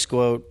these folks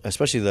go out,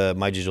 especially the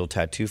My Digital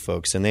Tattoo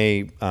folks, and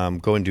they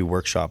go and do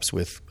workshops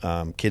with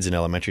kids in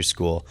elementary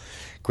school,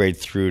 grade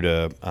 3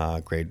 to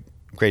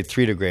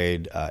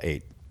grade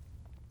 8.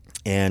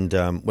 And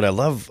what I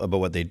love about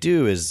what they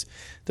do is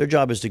their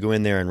job is to go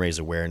in there and raise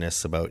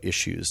awareness about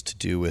issues to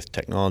do with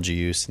technology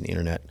use and the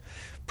internet,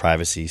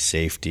 privacy,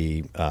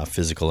 safety,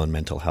 physical and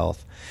mental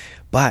health.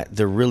 But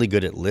they're really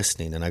good at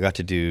listening, and I got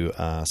to do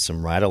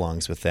some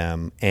ride-alongs with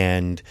them.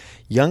 And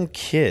young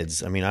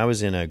kids, I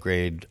was in a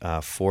grade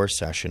 4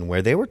 session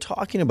where they were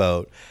talking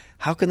about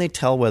how can they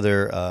tell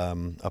whether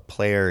a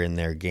player in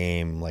their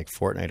game, like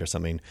Fortnite or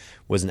something,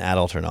 was an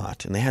adult or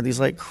not. And they had these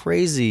like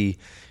crazy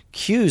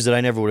cues that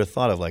I never would have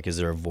thought of, like is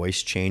there a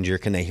voice changer?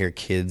 Can they hear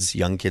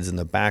young kids in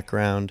the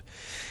background?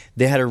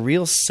 They had a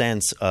real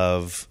sense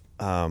of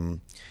that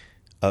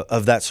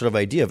sort of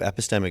idea of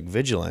epistemic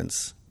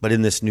vigilance, but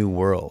in this new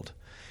world.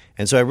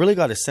 And so I really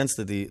got a sense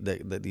that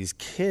that these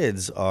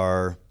kids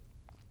are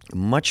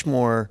much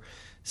more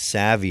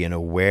savvy and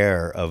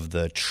aware of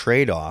the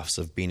trade-offs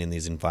of being in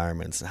these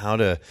environments and how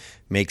to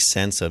make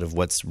sense out of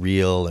what's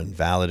real and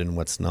valid and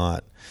what's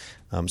not.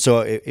 So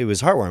it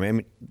was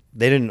heartwarming.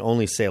 They didn't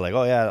only say like,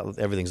 "Oh yeah,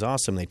 everything's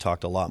awesome." They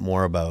talked a lot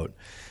more about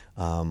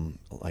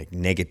like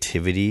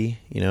negativity.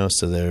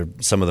 So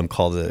some of them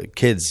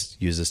kids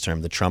use this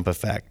term, the Trump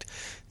effect,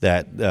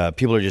 that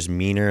people are just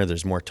meaner.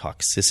 There's more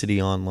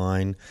toxicity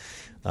online.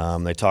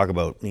 They talk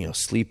about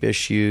sleep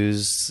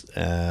issues,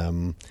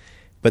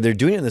 but they're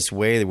doing it in this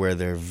way where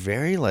they're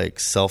very like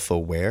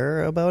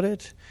self-aware about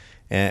it,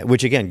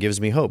 which again gives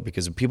me hope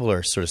because if people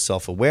are sort of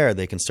self-aware,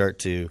 they can start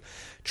to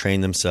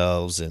train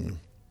themselves and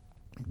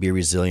be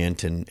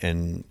resilient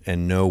and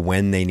know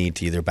when they need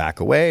to either back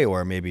away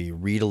or maybe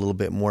read a little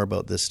bit more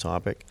about this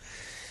topic.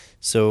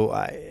 So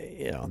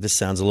this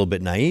sounds a little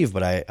bit naive,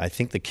 but I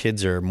think the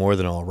kids are more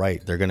than all right.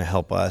 They're going to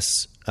help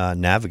us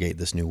navigate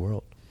this new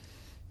world.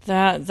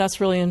 That's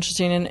really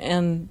interesting.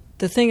 And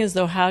the thing is,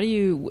 though,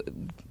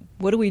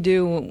 what do we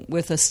do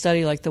with a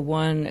study like the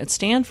one at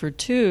Stanford,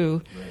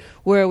 too,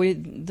 where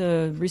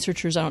the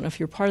researchers, I don't know if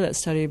you're part of that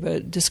study,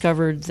 but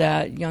discovered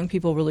that young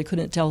people really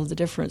couldn't tell the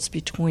difference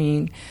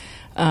between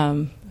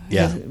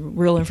Yeah.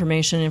 Real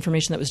information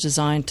that was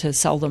designed to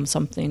sell them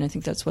something. I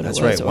think that's what that's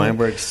it was. That's right.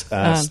 Weinberg's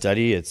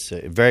study, it's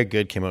very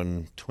good, came out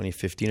in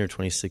 2015 or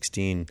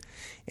 2016.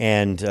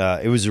 And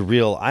it was a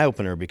real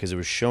eye-opener because it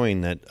was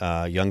showing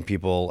that young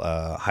people,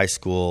 high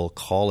school,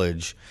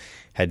 college,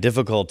 had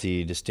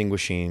difficulty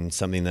distinguishing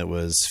something that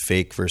was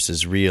fake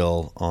versus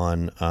real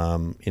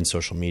in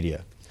social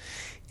media.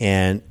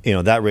 And,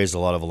 that raised a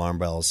lot of alarm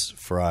bells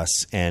for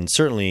us. And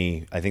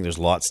certainly, I think there's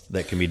lots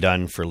that can be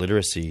done for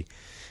literacy.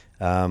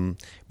 But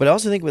I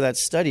also think with that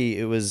study,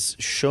 it was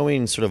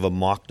showing sort of a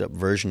mocked-up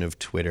version of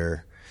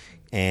Twitter.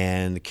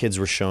 And the kids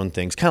were shown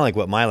things, kind of like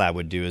what my lab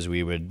would do, is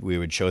we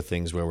would show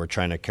things where we're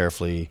trying to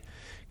carefully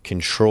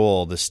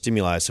control the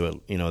stimuli so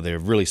they're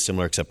really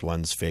similar except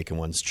one's fake and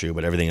one's true,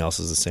 but everything else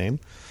is the same.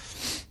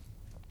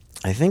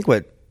 I think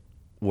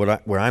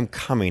where I'm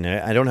coming,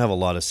 I don't have a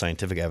lot of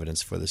scientific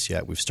evidence for this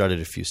yet. We've started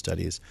a few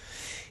studies,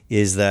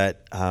 is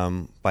that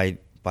by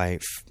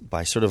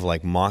sort of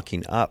like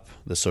mocking up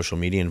the social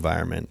media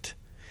environment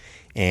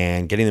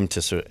and getting them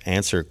to sort of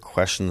answer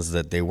questions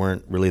that they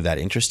weren't really that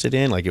interested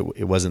in, like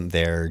it wasn't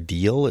their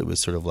deal. It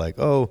was sort of like,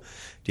 oh,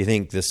 do you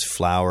think this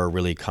flower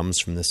really comes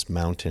from this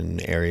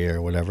mountain area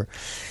or whatever?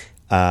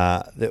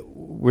 That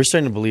we're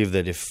starting to believe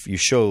that if you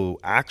show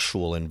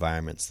actual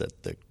environments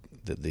that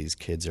these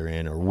kids are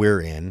in or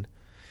we're in,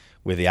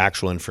 with the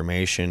actual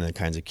information and the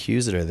kinds of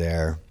cues that are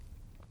there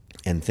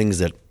and things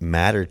that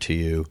matter to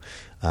you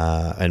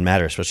and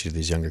matter especially to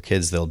these younger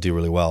kids, they'll do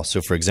really well. So,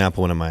 for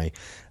example, one of my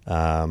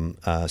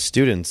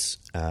students,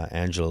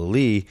 Angela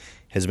Lee,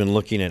 has been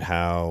looking at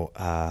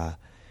how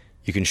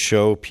you can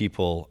show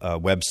people a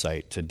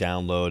website to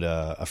download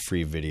a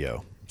free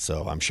video.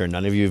 So I'm sure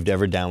none of you have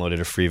ever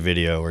downloaded a free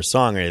video or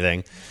song or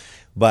anything.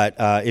 But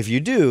if you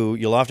do,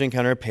 you'll often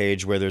encounter a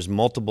page where there's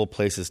multiple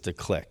places to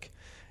click.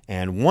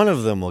 And one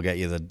of them will get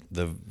you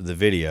the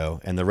video,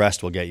 and the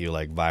rest will get you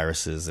like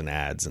viruses and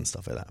ads and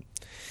stuff like that.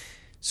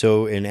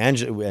 So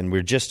and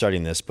we're just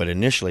starting this, but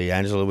initially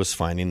Angela was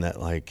finding that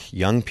like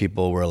young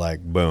people were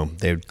like, boom,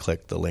 they would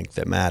click the link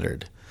that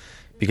mattered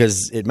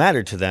because it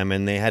mattered to them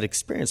and they had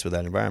experience with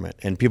that environment.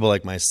 And people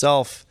like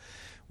myself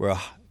were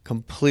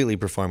completely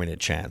performing at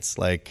chance.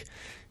 Like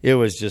it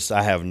was just,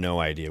 I have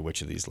no idea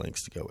which of these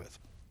links to go with.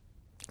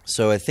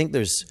 So I think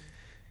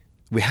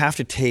we have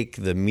to take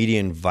the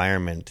media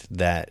environment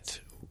that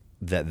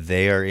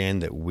they are in,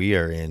 that we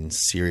are in,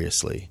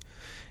 seriously.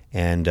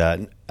 And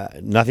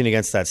nothing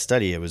against that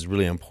study. It was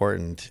really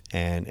important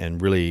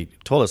and really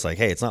told us, like,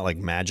 hey, it's not like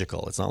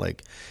magical. It's not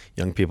like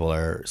young people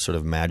are sort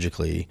of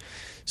magically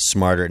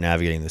smarter at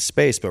navigating the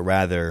space, but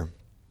rather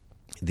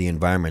the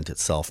environment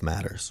itself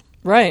matters.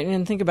 Right,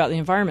 and think about the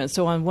environment.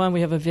 So on one, we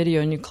have a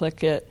video and you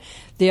click it.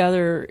 The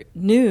other,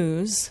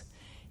 news,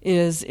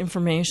 is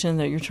information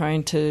that you're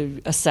trying to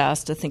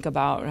assess, to think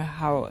about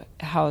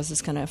how is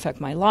this going to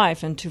affect my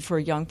life. And for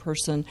a young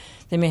person,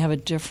 they may have a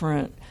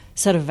different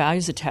set of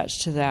values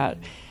attached to that.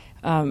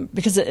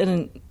 Because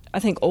I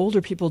think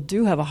older people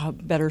do have a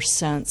better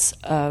sense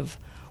of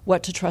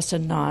what to trust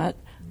and not.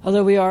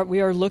 Although we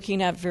are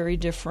looking at very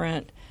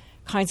different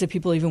kinds of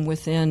people even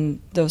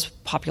within those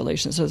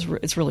populations. So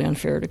it's really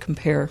unfair to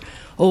compare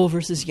old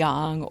versus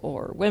young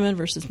or women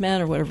versus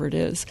men or whatever it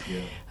is.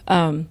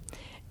 Yeah.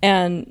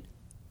 And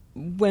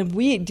when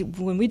we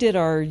did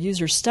our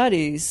user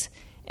studies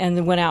and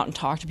then went out and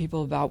talked to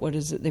people about what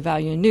is it they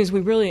value in news, we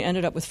really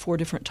ended up with 4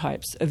 different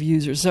types of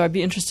users. So I'd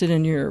be interested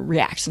in your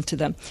reaction to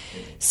them.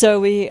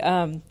 So we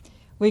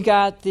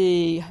got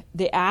the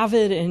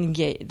avid and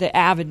the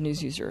avid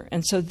news user,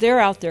 and so they're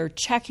out there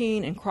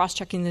checking and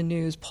cross-checking the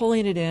news,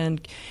 pulling it in.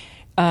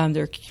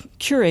 They're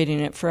curating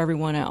it for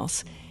everyone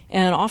else.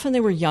 And often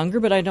they were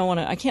younger, but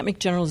I can't make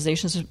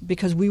generalizations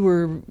because we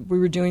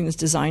were doing this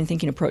design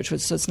thinking approach,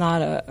 so it's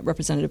not a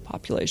representative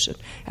population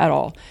at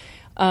all.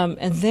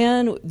 And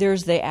then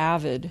there's the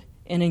avid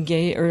and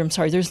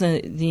there's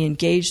the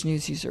engaged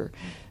news user.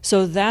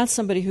 So that's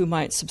somebody who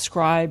might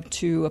subscribe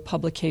to a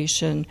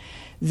publication.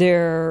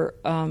 They're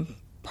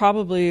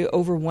probably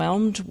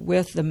overwhelmed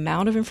with the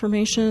amount of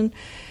information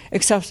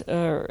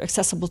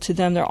accessible to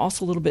them. They're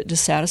also a little bit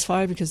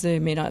dissatisfied because they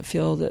may not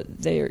feel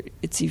that their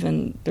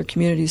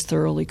community is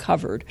thoroughly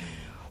covered,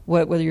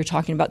 whether you're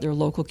talking about their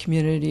local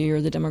community or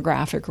the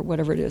demographic or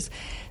whatever it is.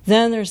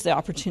 Then there's the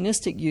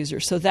opportunistic user.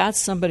 So that's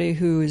somebody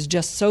who is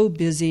just so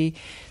busy.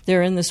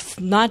 They're in this,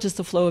 not just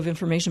the flow of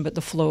information, but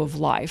the flow of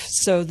life.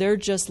 So they're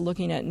just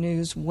looking at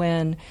news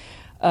when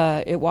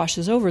it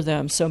washes over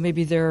them. So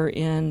maybe they're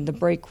in the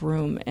break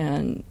room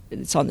and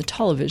it's on the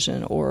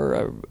television,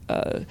 or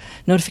a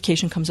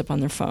notification comes up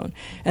on their phone.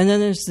 And then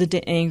there's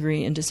the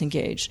angry and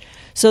disengaged.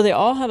 So they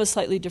all have a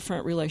slightly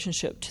different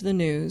relationship to the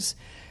news,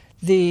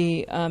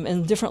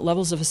 and different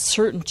levels of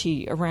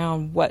certainty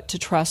around what to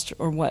trust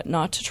or what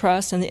not to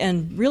trust,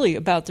 and really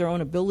about their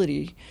own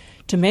ability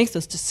to make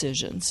those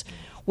decisions.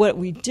 What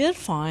we did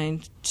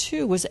find,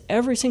 too, was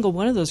every single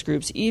one of those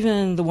groups,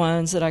 even the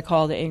ones that I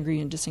call the angry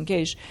and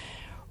disengaged,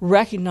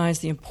 recognize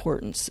the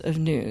importance of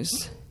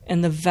news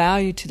and the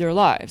value to their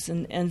lives.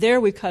 And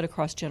there we cut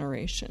across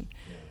generation.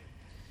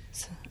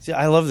 See,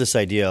 I love this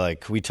idea.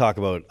 Like, we talk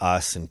about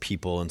us and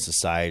people and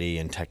society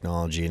and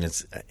technology, and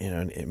it's,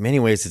 in many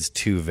ways it's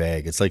too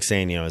vague. It's like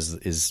saying,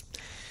 is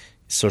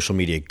social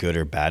media good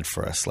or bad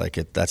for us? Like,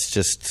 that's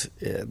just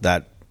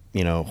that,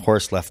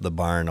 horse left the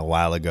barn a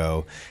while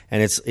ago,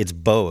 and it's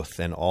both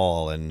and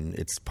all, and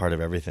it's part of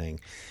everything.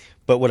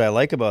 But what I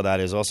like about that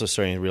is also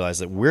starting to realize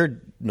that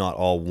we're not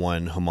all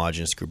one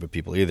homogenous group of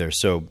people either.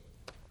 So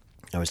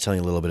I was telling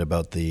you a little bit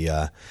about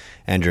the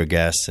Andrew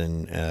Guess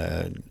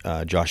and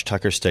Josh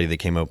Tucker study that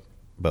came out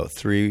about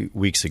 3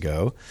 weeks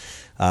ago.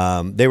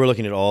 They were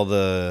looking at all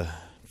the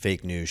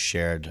fake news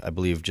shared, I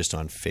believe, just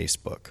on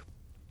Facebook.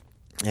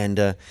 And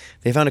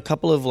they found a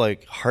couple of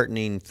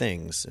heartening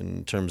things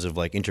in terms of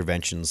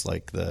interventions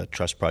like the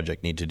Trust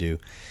Project need to do.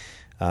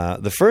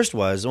 The first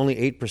was only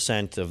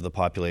 8% of the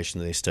population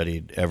that they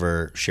studied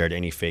ever shared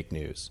any fake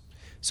news.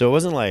 So it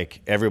wasn't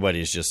like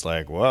everybody's just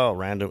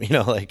random,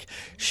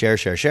 share.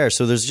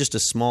 So there's just a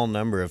small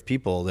number of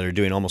people that are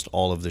doing almost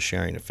all of the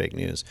sharing of fake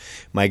news.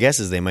 My guess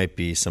is they might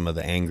be some of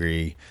the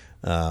angry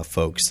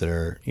folks that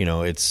are,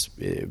 it's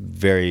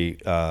very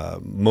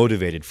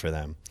motivated for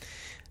them.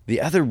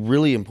 The other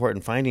really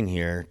important finding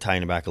here,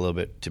 tying it back a little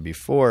bit to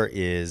before,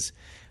 is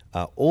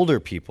older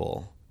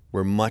people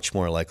were much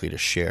more likely to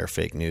share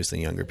fake news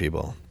than younger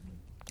people.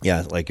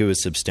 Yeah, it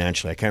was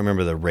substantial. I can't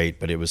remember the rate,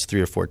 but it was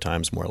 3 or 4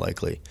 times more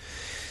likely.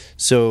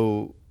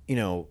 So,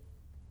 the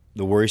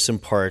worrisome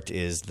part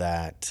is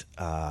that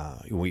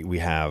we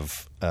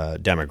have a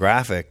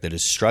demographic that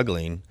is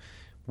struggling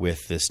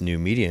with this new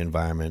media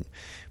environment.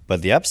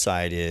 But the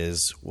upside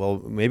is,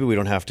 maybe we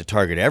don't have to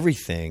target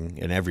everything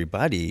and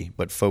everybody,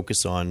 but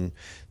focus on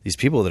these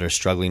people that are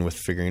struggling with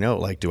figuring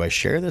out, do I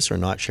share this or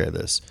not share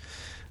this?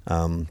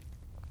 And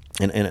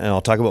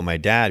I'll talk about my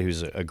dad,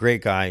 who's a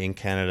great guy in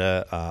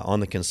Canada on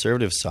the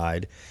conservative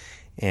side,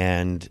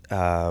 and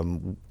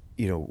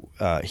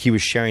he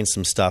was sharing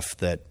some stuff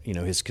that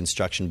his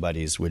construction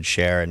buddies would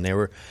share, and they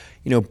were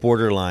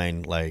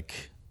borderline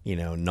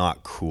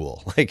not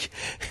cool.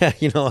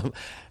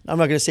 I'm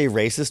not going to say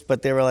racist,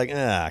 but they were like,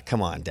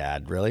 come on,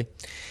 Dad, really?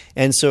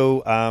 And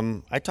so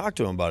I talked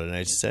to him about it, and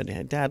I just said,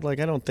 hey, Dad, I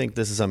don't think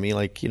this is something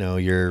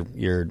your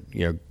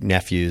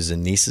nephews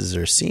and nieces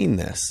are seeing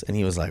this. And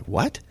he was like,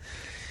 what?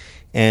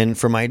 And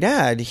for my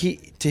dad,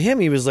 to him,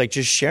 he was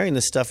just sharing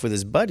this stuff with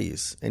his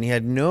buddies, and he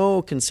had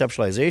no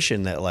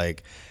conceptualization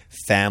that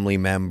family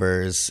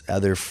members,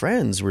 other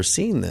friends were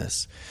seeing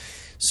this.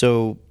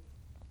 So,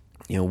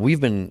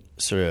 we've been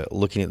sort of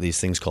looking at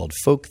these things called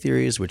folk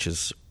theories, which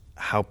is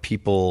how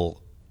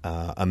people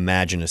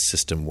imagine a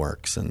system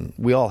works. And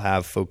we all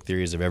have folk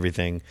theories of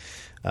everything.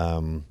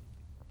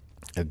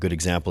 A good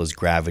example is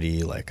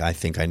gravity. I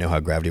think I know how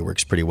gravity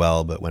works pretty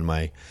well, but when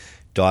my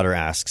daughter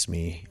asks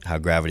me how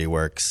gravity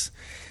works,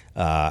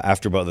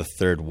 after about the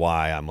third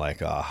why, I'm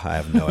like, I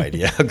have no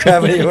idea how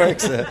gravity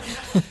works.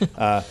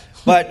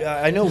 But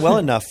I know well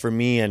enough for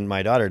me and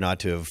my daughter not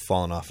to have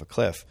fallen off a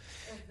cliff.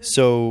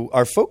 So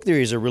our folk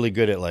theories are really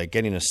good at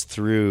getting us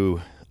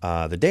through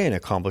the day and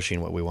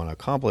accomplishing what we want to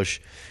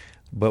accomplish.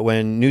 But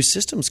when new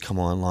systems come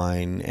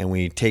online and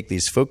we take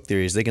these folk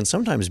theories, they can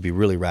sometimes be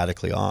really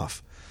radically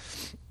off.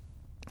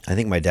 I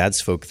think my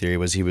dad's folk theory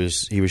was he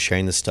was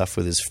sharing this stuff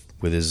with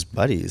his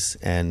buddies,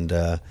 and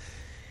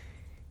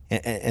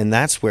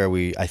that's where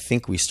I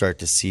think we start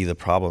to see the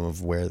problem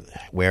of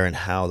where and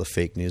how the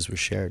fake news was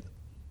shared.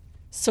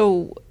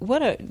 So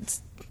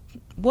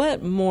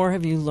what more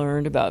have you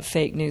learned about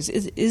fake news?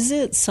 Is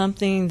it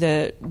something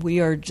that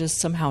we are just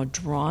somehow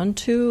drawn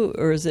to,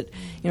 or is it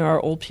are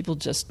older people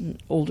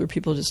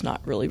just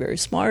not really very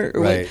smart,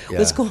 or right,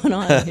 what's going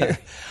on here?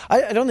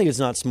 I don't think it's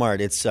not smart.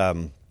 It's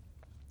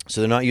so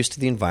they're not used to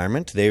the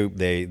environment.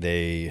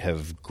 They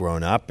have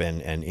grown up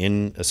and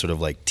in a sort of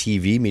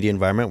TV media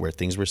environment where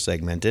things were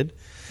segmented.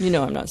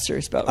 I'm not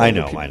serious about I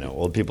know.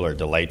 Old people are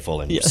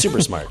delightful and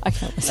super smart. I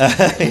count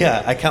myself.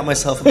 Yeah, I count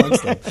myself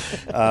amongst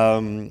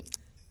them.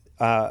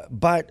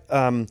 But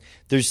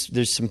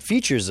there's some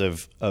features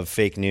of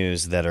fake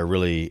news that are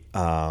really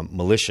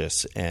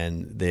malicious,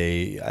 and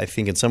I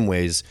think in some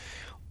ways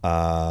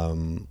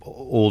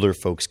older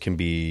folks can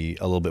be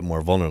a little bit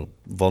more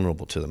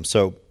vulnerable to them.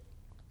 So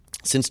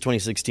since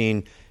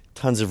 2016,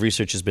 tons of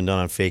research has been done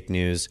on fake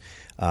news,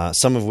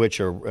 some of which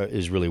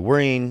is really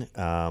worrying.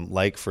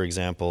 For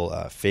example,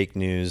 fake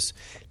news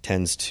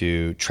tends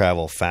to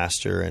travel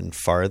faster and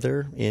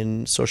farther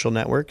in social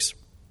networks.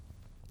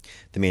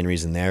 The main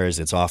reason there is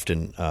it's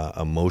often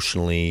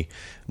emotionally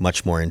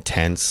much more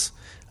intense.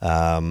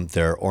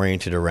 They're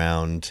oriented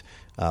around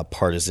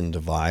partisan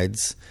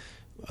divides.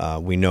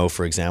 We know,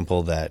 for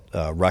example, that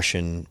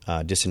Russian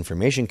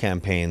disinformation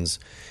campaigns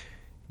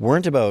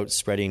weren't about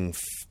spreading,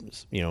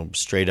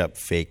 straight up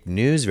fake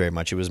news very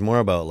much. It was more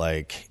about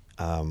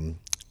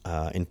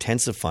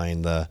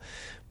intensifying the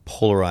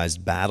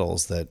polarized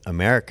battles that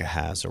America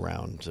has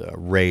around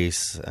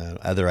race,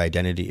 other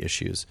identity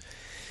issues.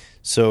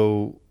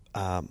 So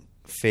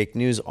fake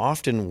news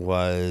often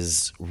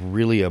was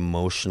really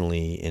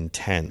emotionally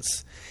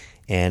intense,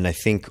 and I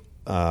think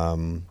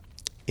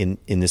in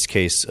this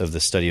case of the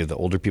study of the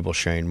older people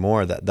sharing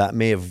more, that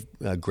may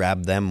have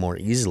grabbed them more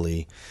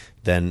easily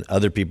than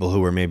other people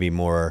who were maybe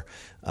more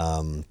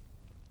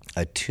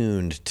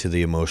attuned to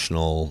the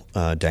emotional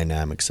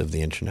dynamics of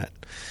the internet.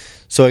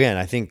 So again,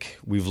 I think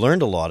we've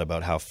learned a lot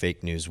about how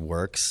fake news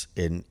works.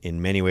 In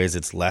many ways,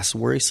 it's less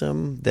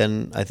worrisome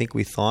than I think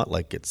we thought.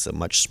 Like, it's a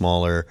much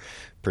smaller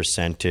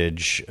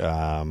percentage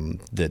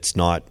that's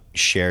not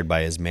shared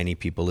by as many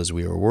people as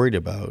we were worried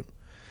about.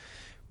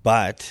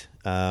 But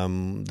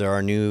there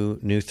are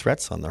new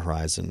threats on the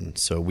horizon.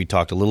 So we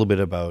talked a little bit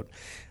about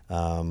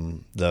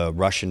the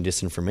Russian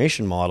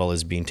disinformation model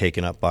is being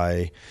taken up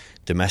by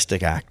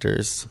domestic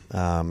actors.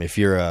 If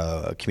you're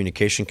a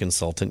communication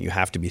consultant, you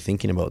have to be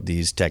thinking about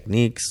these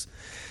techniques.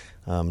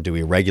 Do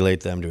we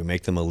regulate them? Do we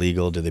make them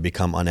illegal? Do they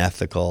become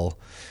unethical?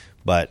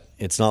 But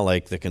it's not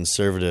like the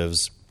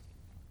conservatives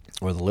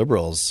or the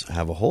liberals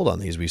have a hold on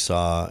these. We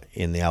saw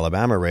in the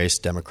Alabama race,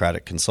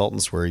 Democratic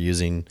consultants were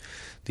using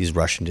these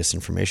Russian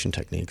disinformation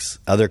techniques.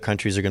 Other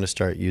countries are going to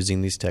start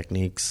using these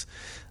techniques.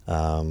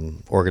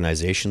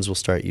 Organizations will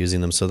start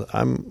using them. So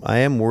I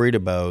am worried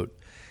about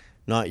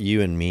not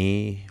you and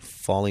me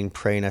falling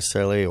prey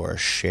necessarily or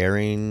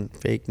sharing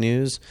fake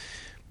news,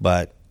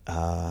 but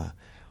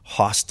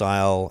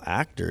hostile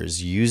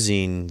actors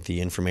using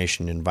the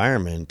information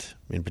environment,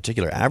 in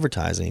particular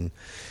advertising,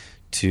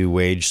 to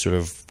wage sort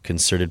of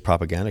concerted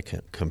propaganda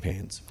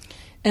campaigns.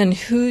 And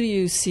who do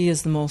you see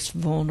as the most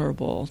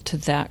vulnerable to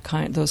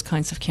those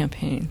kinds of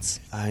campaigns?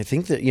 I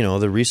think that,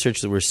 the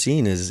research that we're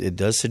seeing it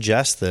does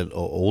suggest that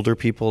older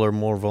people are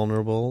more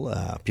vulnerable.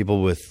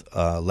 People with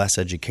less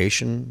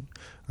education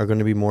are going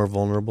to be more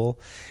vulnerable.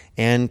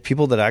 And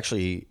people that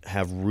actually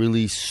have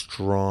really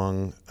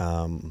strong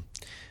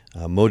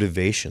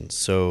motivations.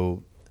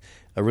 So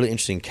a really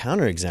interesting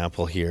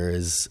counterexample here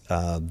is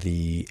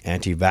the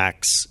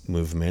anti-vax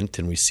movement,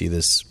 and we see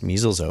this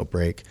measles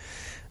outbreak.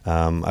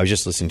 I was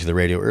just listening to the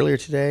radio earlier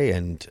today,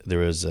 and there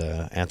was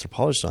an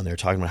anthropologist on there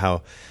talking about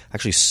how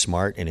actually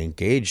smart and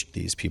engaged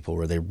these people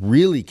were. They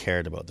really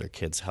cared about their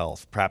kids'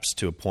 health, perhaps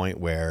to a point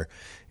where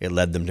it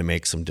led them to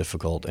make some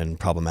difficult and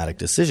problematic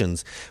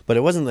decisions. But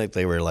it wasn't like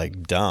they were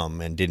like dumb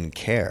and didn't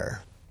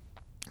care.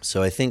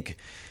 So I think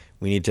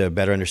we need to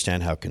better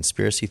understand how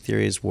conspiracy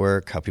theories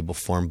work, how people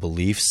form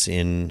beliefs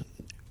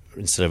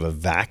instead of a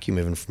vacuum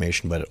of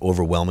information, but an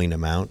overwhelming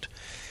amount.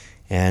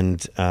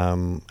 And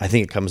I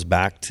think it comes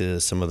back to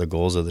some of the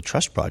goals of the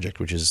Trust Project,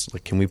 which is,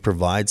 like, can we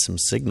provide some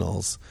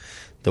signals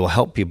that will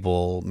help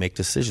people make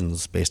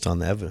decisions based on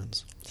the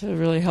evidence? To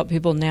really help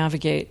people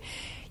navigate.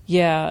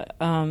 Yeah.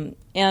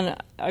 And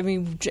I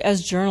mean,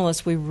 as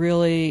journalists, we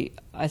really,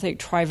 I think,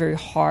 try very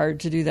hard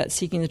to do that,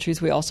 seeking the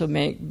truth. We also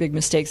make big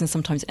mistakes and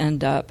sometimes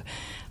end up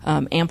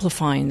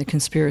amplifying the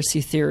conspiracy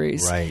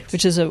theories, right,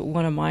 which is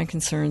one of my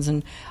concerns.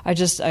 And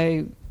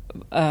the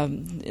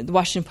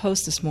Washington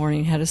Post this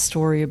morning had a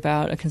story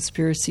about a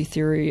conspiracy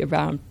theory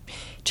about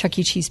Chuck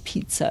E. Cheese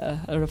pizza.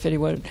 I don't know if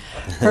anyone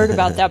heard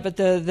about that, but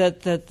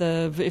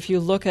if you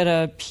look at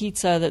a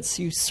pizza that's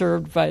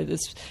served by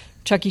this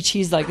Chuck E.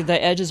 Cheese, like,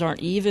 the edges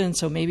aren't even,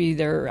 so maybe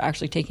they're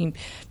actually taking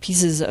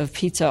pieces of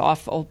pizza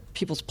off all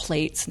people's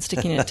plates and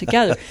sticking it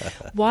together.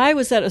 Why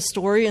was that a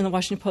story in the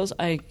Washington Post?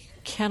 I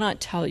cannot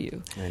tell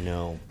you. I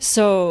know.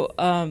 So,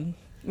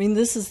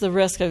 this is the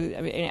risk.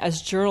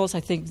 As journalists,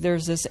 I think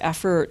there's this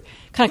effort,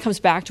 kind of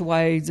comes back to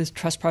why this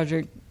Trust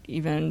Project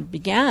even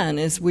began,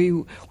 is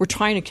we're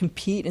trying to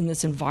compete in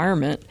this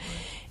environment,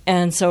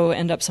 and so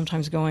end up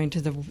sometimes going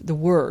to the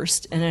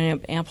worst and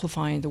end up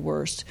amplifying the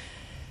worst.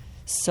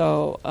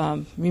 So,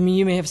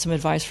 you may have some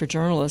advice for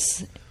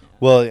journalists.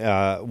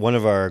 Well, one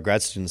of our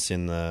grad students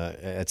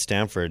at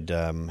Stanford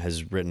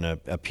has written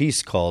a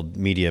piece called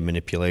Media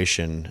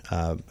Manipulation.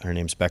 Her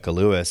name's Becca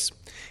Lewis,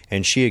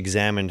 and she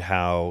examined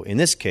how, in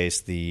this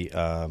case, the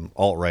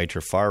alt-right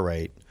or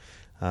far-right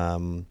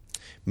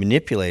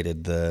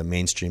manipulated the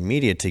mainstream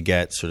media to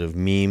get sort of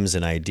memes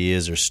and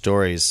ideas or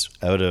stories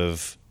out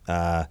of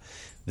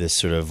this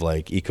sort of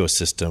like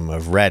ecosystem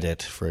of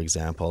Reddit, for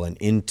example, and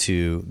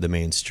into the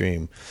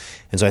mainstream.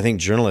 And so I think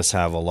journalists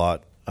have a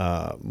lot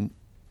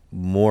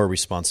more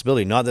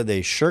responsibility. Not that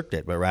they shirked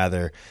it, but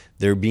rather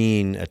they're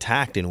being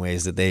attacked in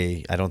ways that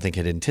I don't think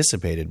had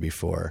anticipated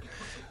before.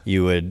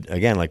 You would,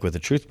 again, like with the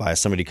truth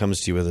bias, somebody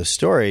comes to you with a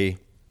story,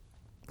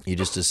 you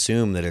just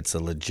assume that it's a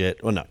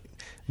legit, well, no,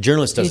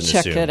 journalist doesn't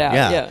assume. You check it out,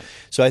 yeah.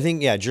 So I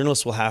think,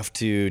 journalists will have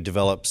to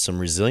develop some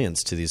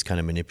resilience to these kind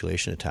of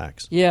manipulation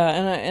attacks. Yeah,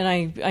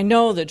 and I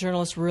know that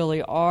journalists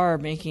really are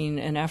making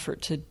an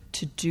effort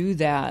to do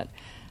that,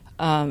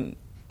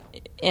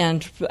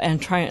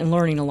 and trying and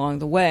learning along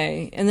the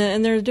way.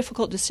 And there are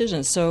difficult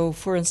decisions. So,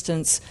 for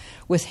instance,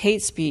 with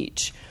hate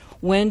speech,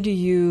 when do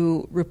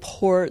you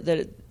report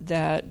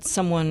that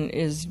someone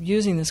is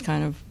using this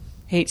kind of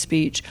hate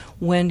speech?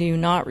 When do you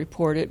not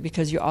report it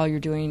because all you're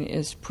doing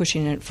is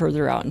pushing it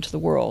further out into the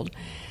world?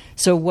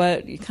 So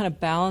kind of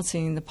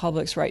balancing the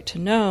public's right to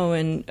know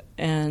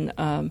and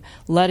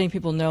letting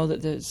people know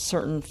that there's a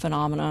certain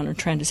phenomenon or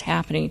trend is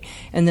happening,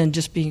 and then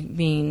just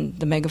being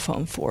the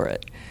megaphone for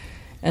it.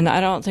 And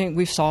I don't think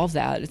we've solved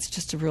that. It's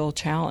just a real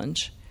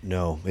challenge.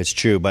 No, it's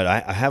true. But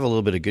I have a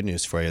little bit of good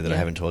news for you that I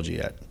haven't told you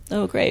yet.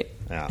 Oh, great.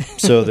 Yeah.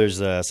 So there's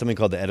something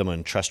called the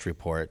Edelman Trust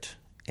Report,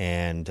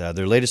 and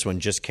their latest one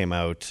just came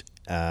out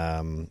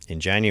in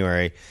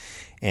January,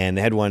 and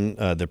they had one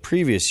the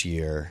previous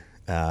year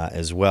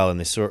as well, and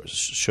they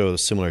show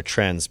similar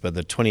trends, but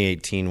the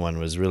 2018 one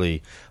was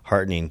really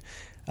heartening.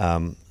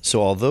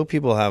 So although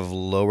people have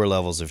lower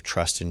levels of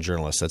trust in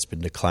journalists, that's been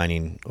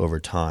declining over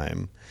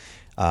time.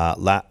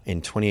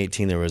 In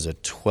 2018, there was a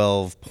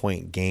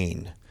 12-point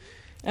gain.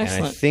 Excellent.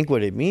 And I think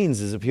what it means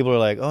is that people are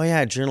like, oh,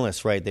 yeah,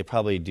 journalists, right, they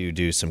probably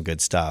do some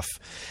good stuff.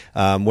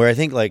 Where I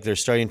think like they're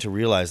starting to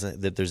realize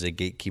that there's a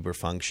gatekeeper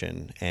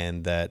function,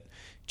 and that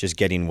just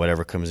getting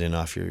whatever comes in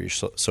off your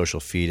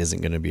social feed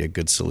isn't going to be a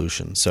good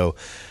solution. So,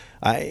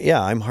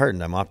 I'm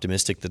heartened. I'm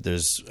optimistic that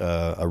there's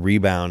a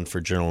rebound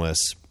for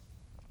journalists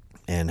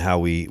and how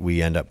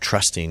we end up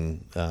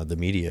trusting the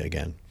media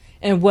again.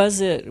 And was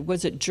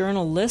it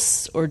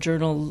journalists or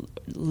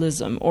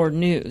journalism or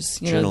news?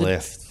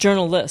 Journalists.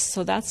 Journalists.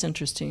 So that's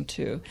interesting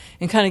too,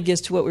 and kind of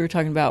gets to what we were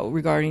talking about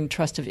regarding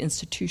trust of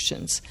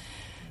institutions.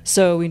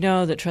 So we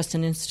know that trust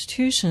in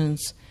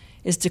institutions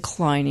is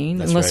declining.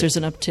 That's unless right. there's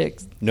an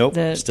uptick. Nope,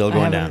 that still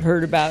going I haven't down.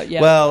 Heard about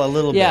yet. Well, a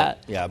little Yeah.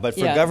 bit. Yeah, but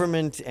for Yeah.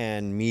 government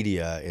and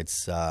media,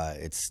 it's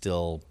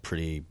still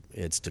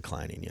it's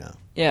declining. Yeah.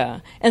 Yeah,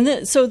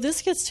 and so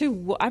this gets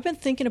to, I've been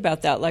thinking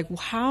about that, like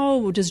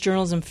how does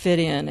journalism fit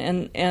in?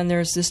 And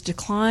there's this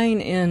decline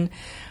in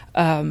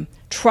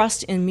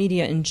trust in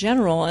media in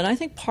general, and I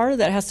think part of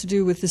that has to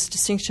do with this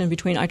distinction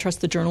between I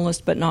trust the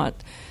journalist but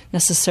not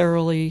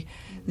necessarily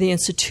the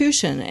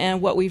institution.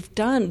 And what we've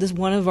done, this is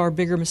one of our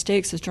bigger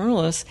mistakes as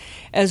journalists,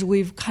 as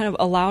we've kind of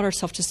allowed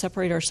ourselves to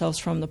separate ourselves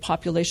from the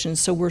population,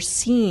 so we're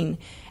seen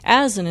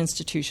as an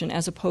institution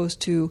as opposed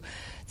to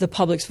the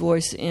public's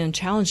voice in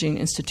challenging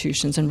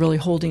institutions and really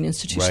holding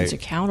institutions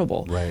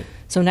accountable. Right.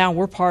 So now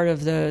we're part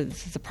of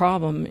the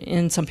problem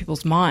in some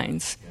people's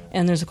minds,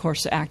 and there's of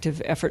course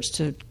active efforts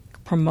to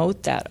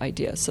promote that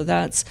idea. So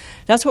that's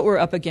what we're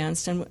up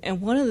against.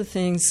 And one of the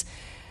things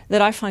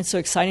that I find so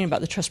exciting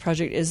about the Trust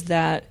Project is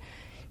that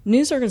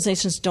news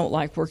organizations don't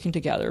like working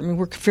together. I mean,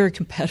 we're very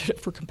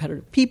competitive. We're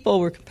competitive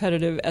people. We're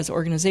competitive as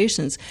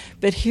organizations.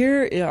 But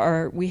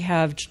we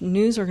have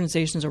news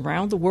organizations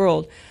around the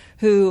world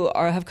who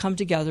have come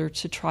together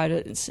to try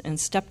to and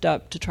stepped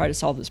up to try to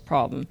solve this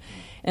problem.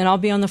 And I'll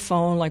be on the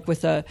phone like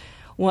with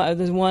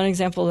there's one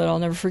example that I'll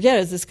never forget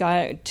is this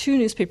guy, 2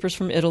 newspapers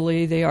from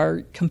Italy. They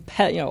are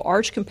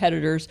arch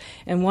competitors,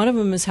 and one of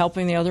them is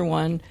helping the other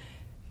one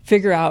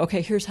figure out,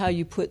 okay, here's how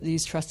you put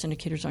these trust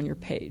indicators on your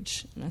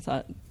page. And I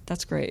thought,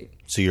 that's great.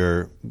 So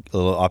you're a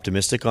little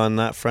optimistic on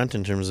that front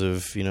in terms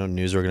of,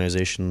 news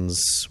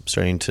organizations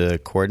starting to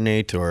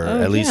coordinate or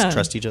at least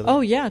trust each other?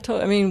 Oh, yeah.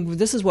 I mean,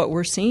 this is what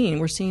we're seeing.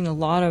 We're seeing a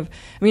lot of,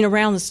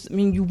 around this,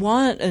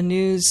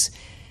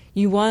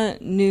 you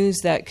want news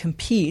that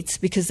competes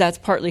because that's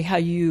partly how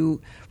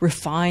you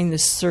refine the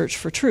search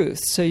for truth.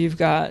 So you've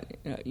got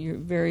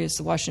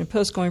the Washington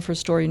Post going for a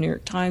story, New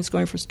York Times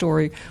going for a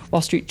story,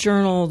 Wall Street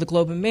Journal, the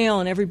Globe and Mail,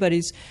 and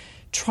everybody's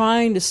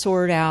trying to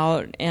sort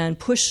out and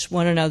push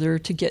one another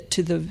to get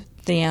to the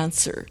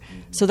answer.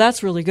 So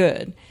that's really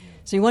good.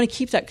 So you want to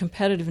keep that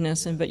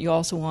competitiveness, but you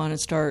also want to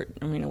start,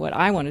 what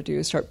I want to do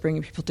is start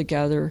bringing people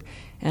together,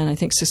 and I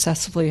think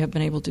successfully have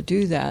been able to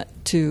do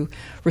that, to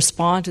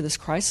respond to this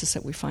crisis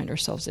that we find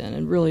ourselves in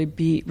and really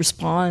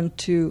respond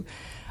to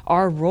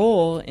our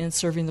role in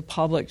serving the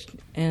public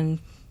and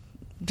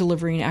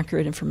delivering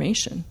accurate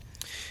information.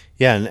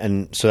 Yeah,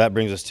 and so that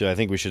brings us to, I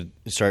think we should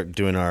start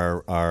doing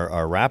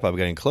our wrap-up,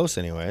 getting close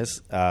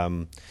anyways.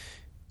 One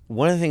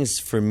of the things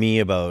for me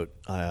about,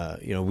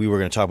 we were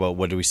going to talk about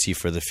what do we see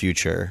for the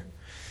future.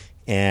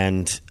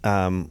 And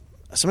sometimes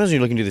when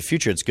you're looking to the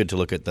future, it's good to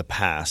look at the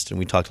past. And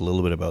we talked a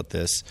little bit about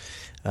this.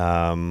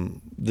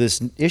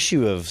 This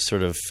issue of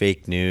sort of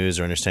fake news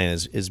or understanding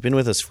has been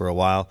with us for a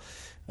while.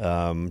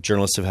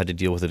 Journalists have had to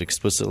deal with it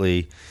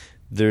explicitly.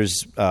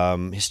 There's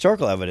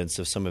historical evidence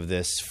of some of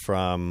this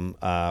from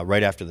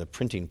right after the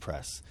printing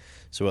press.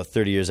 So about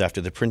 30 years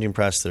after the printing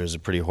press, there's a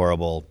pretty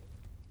horrible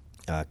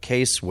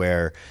case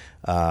where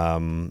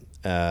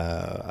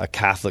a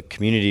Catholic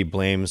community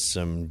blames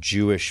some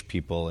Jewish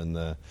people in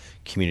the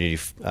community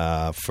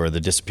for the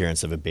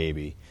disappearance of a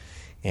baby.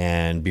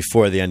 And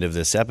before the end of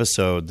this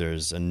episode,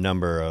 there's a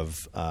number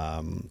of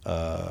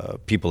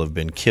people have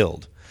been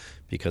killed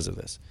because of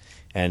this.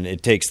 And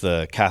it takes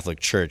the Catholic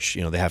Church,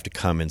 they have to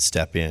come and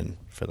step in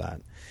for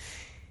that.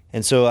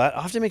 And so it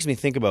often makes me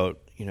think about,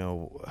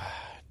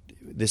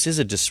 this is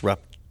a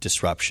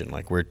disruption.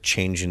 Like we're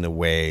changing the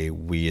way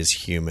we as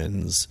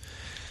humans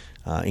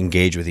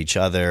engage with each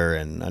other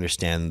and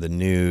understand the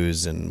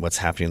news and what's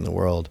happening in the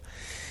world.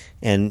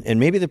 And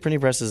maybe the printing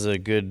press is a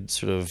good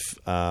sort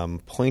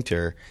of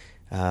pointer.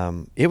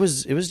 It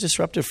was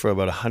disruptive for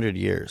about 100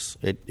 years.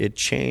 It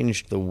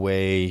changed the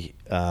way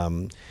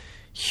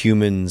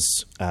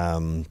humans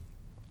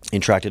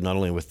interacted not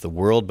only with the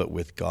world but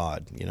with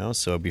God.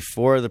 So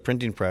before the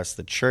printing press,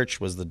 the church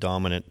was the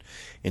dominant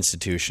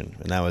institution,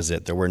 and that was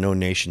it. There were no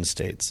nation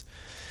states.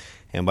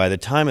 And by the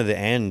time of the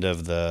end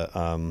of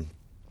the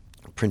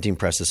printing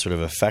press's sort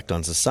of effect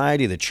on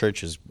society, the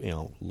church is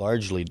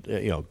largely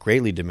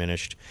greatly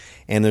diminished,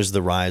 and there's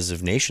the rise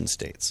of nation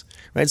states,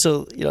 right?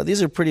 So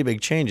these are pretty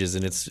big changes,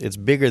 and it's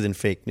bigger than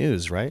fake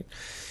news, right?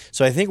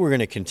 So I think we're going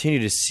to continue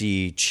to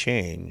see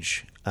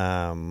change,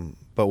 but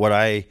what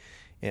I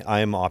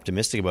am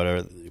optimistic about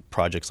are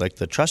projects like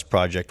the Trust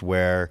Project,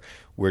 where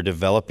we're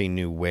developing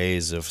new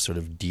ways of sort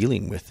of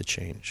dealing with the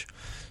change.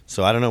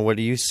 So I don't know, what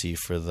do you see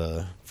for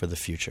the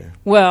future?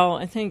 Well,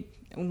 I think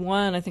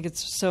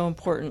it's so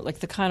important, like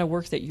the kind of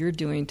work that you're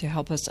doing to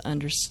help us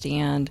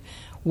understand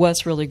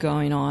what's really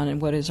going on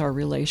and what is our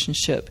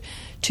relationship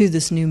to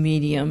this new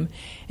medium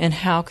and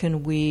how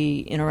can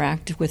we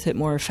interact with it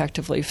more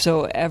effectively.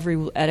 So at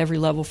every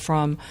level,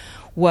 from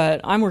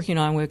what I'm working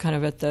on, we're kind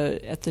of at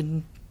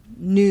the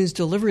news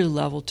delivery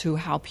level to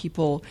how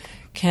people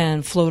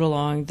can float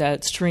along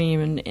that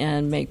stream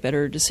and make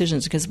better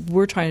decisions, because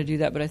we're trying to do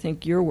that, but I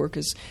think your work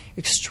is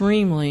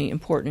extremely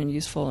important and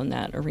useful in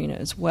that arena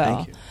as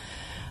well.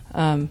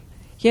 Thank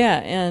you.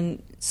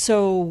 And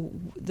so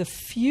the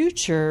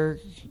future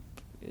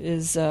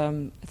is,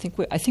 I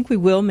think we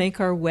will make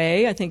our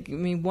way.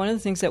 One of the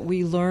things that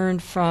we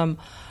learned from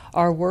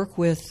our work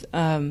with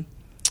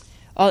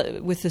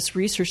this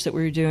research that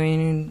we were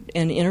doing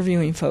and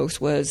interviewing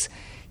folks was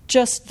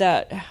just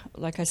that,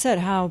 like I said,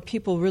 how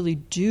people really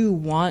do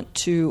want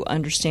to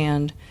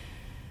understand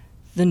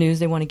the news.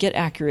 They want to get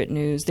accurate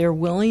news. They're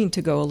willing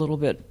to go a little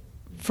bit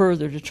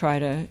further to try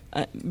to,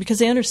 because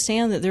they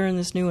understand that they're in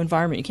this new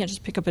environment. You can't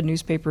just pick up a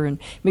newspaper and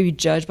maybe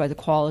judge by the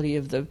quality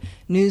of the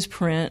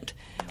newsprint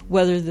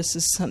whether this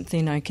is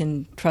something I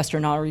can trust or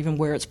not, or even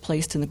where it's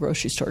placed in the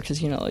grocery store, because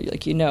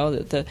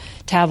that the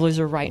tabloids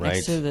are right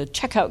next to the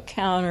checkout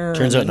counter.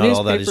 Turns out not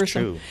all that is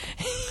true.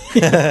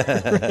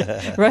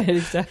 right,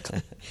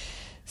 exactly.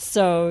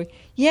 So,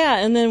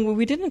 and then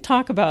we didn't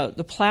talk about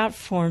the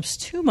platforms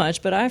too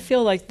much, but I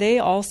feel like they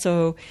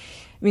also,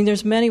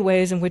 there's many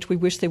ways in which we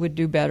wish they would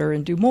do better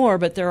and do more,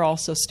 but they're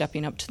also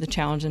stepping up to the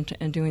challenge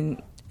and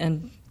doing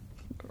and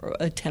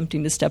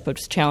attempting to step up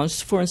to the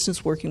challenge. For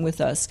instance, working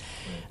with us,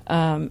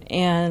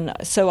 and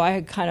so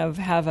I kind of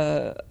have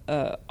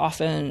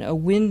often a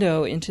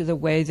window into the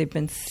way they've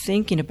been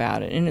thinking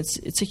about it, and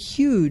it's a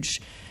huge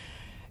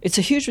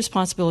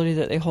responsibility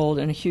that they hold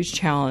and a huge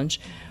challenge.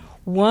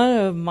 One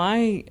of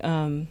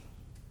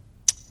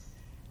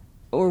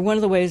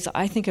the ways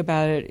I think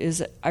about it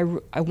is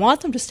I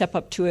want them to step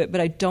up to it,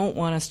 but I don't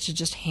want us to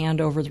just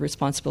hand over the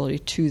responsibility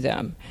to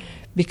them,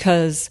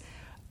 because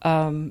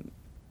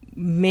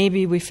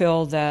maybe we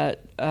feel that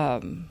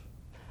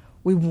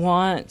we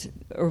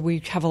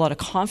have a lot of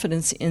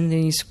confidence in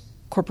these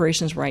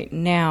corporations right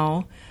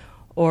now,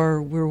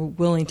 or we're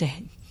willing to.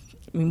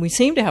 We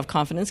seem to have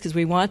confidence because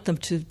we want them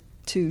to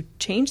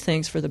change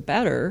things for the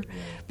better,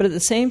 but at the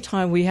same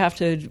time we have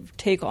to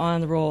take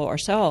on the role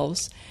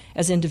ourselves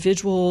as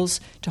individuals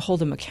to hold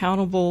them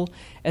accountable,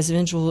 as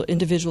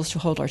individuals to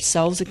hold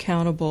ourselves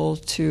accountable,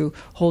 to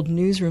hold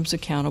newsrooms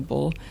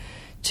accountable,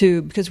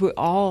 because we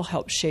all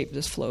help shape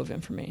this flow of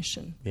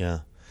information. Yeah.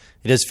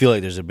 It does feel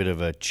like there's a bit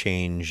of a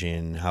change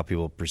in how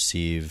people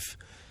perceive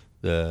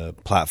the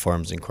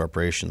platforms and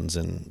corporations,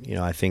 and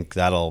I think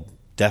that'll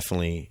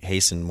definitely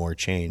hasten more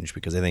change,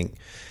 because I think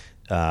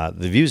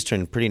the views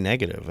turned pretty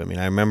negative.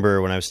 I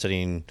remember when I was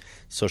studying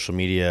social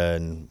media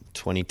in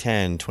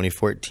 2010,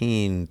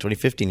 2014,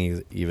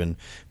 2015 even,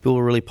 people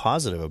were really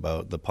positive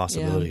about the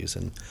possibilities,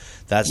 and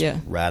that's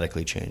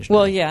radically changed.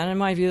 Well, and in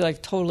my view,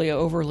 totally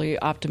overly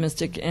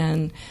optimistic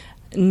and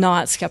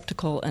not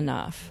skeptical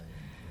enough.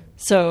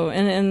 So,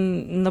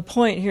 and the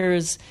point here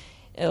is,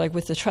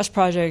 with the Trust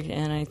Project,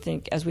 and I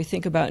think as we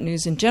think about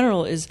news in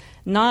general, is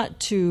not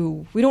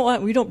to we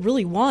don't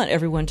really want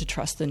everyone to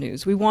trust the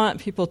news. We want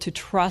people to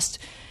trust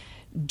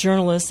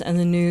journalists and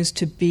the news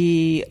to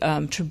be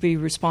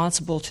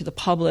responsible to the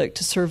public,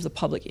 to serve the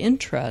public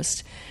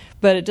interest.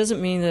 But it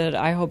doesn't mean that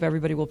I hope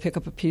everybody will pick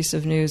up a piece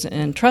of news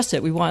and trust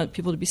it. We want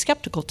people to be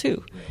skeptical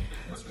too.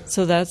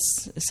 So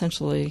that's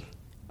essentially,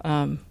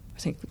 I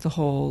think,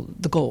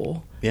 the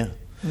goal. Yeah.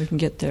 We can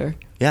get there.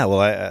 Yeah, well,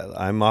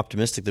 I'm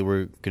optimistic that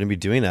we're going to be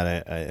doing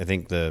that. I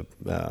think the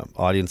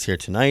audience here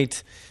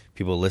tonight,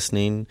 people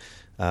listening,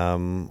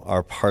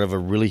 are part of a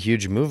really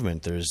huge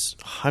movement. There's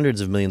hundreds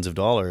of millions of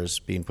dollars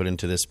being put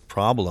into this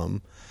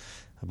problem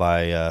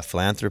by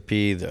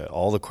philanthropy.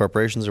 All the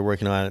corporations are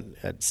working on it.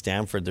 At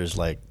Stanford, there's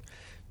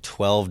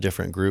 12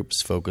 different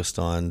groups focused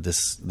on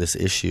this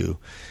issue.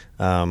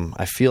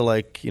 I feel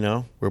like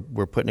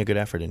we're putting a good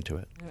effort into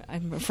it.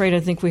 I'm afraid I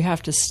think we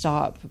have to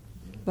stop.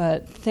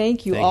 But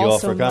thank you all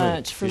so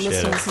much for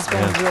listening. This has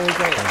been really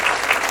great.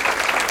 Thanks.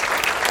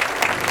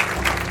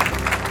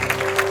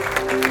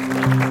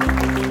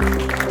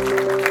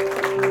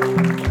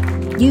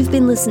 You've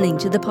been listening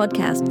to the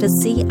podcast for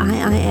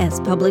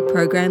CIIS Public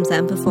Programs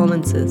and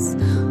Performances.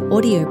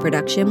 Audio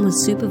production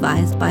was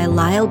supervised by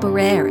Lyle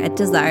Barrere at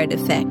Desired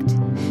Effect.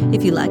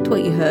 If you liked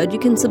what you heard, you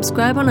can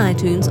subscribe on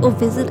iTunes or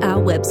visit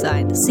our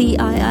website,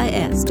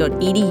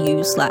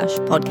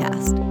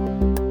 ciis.edu/podcast.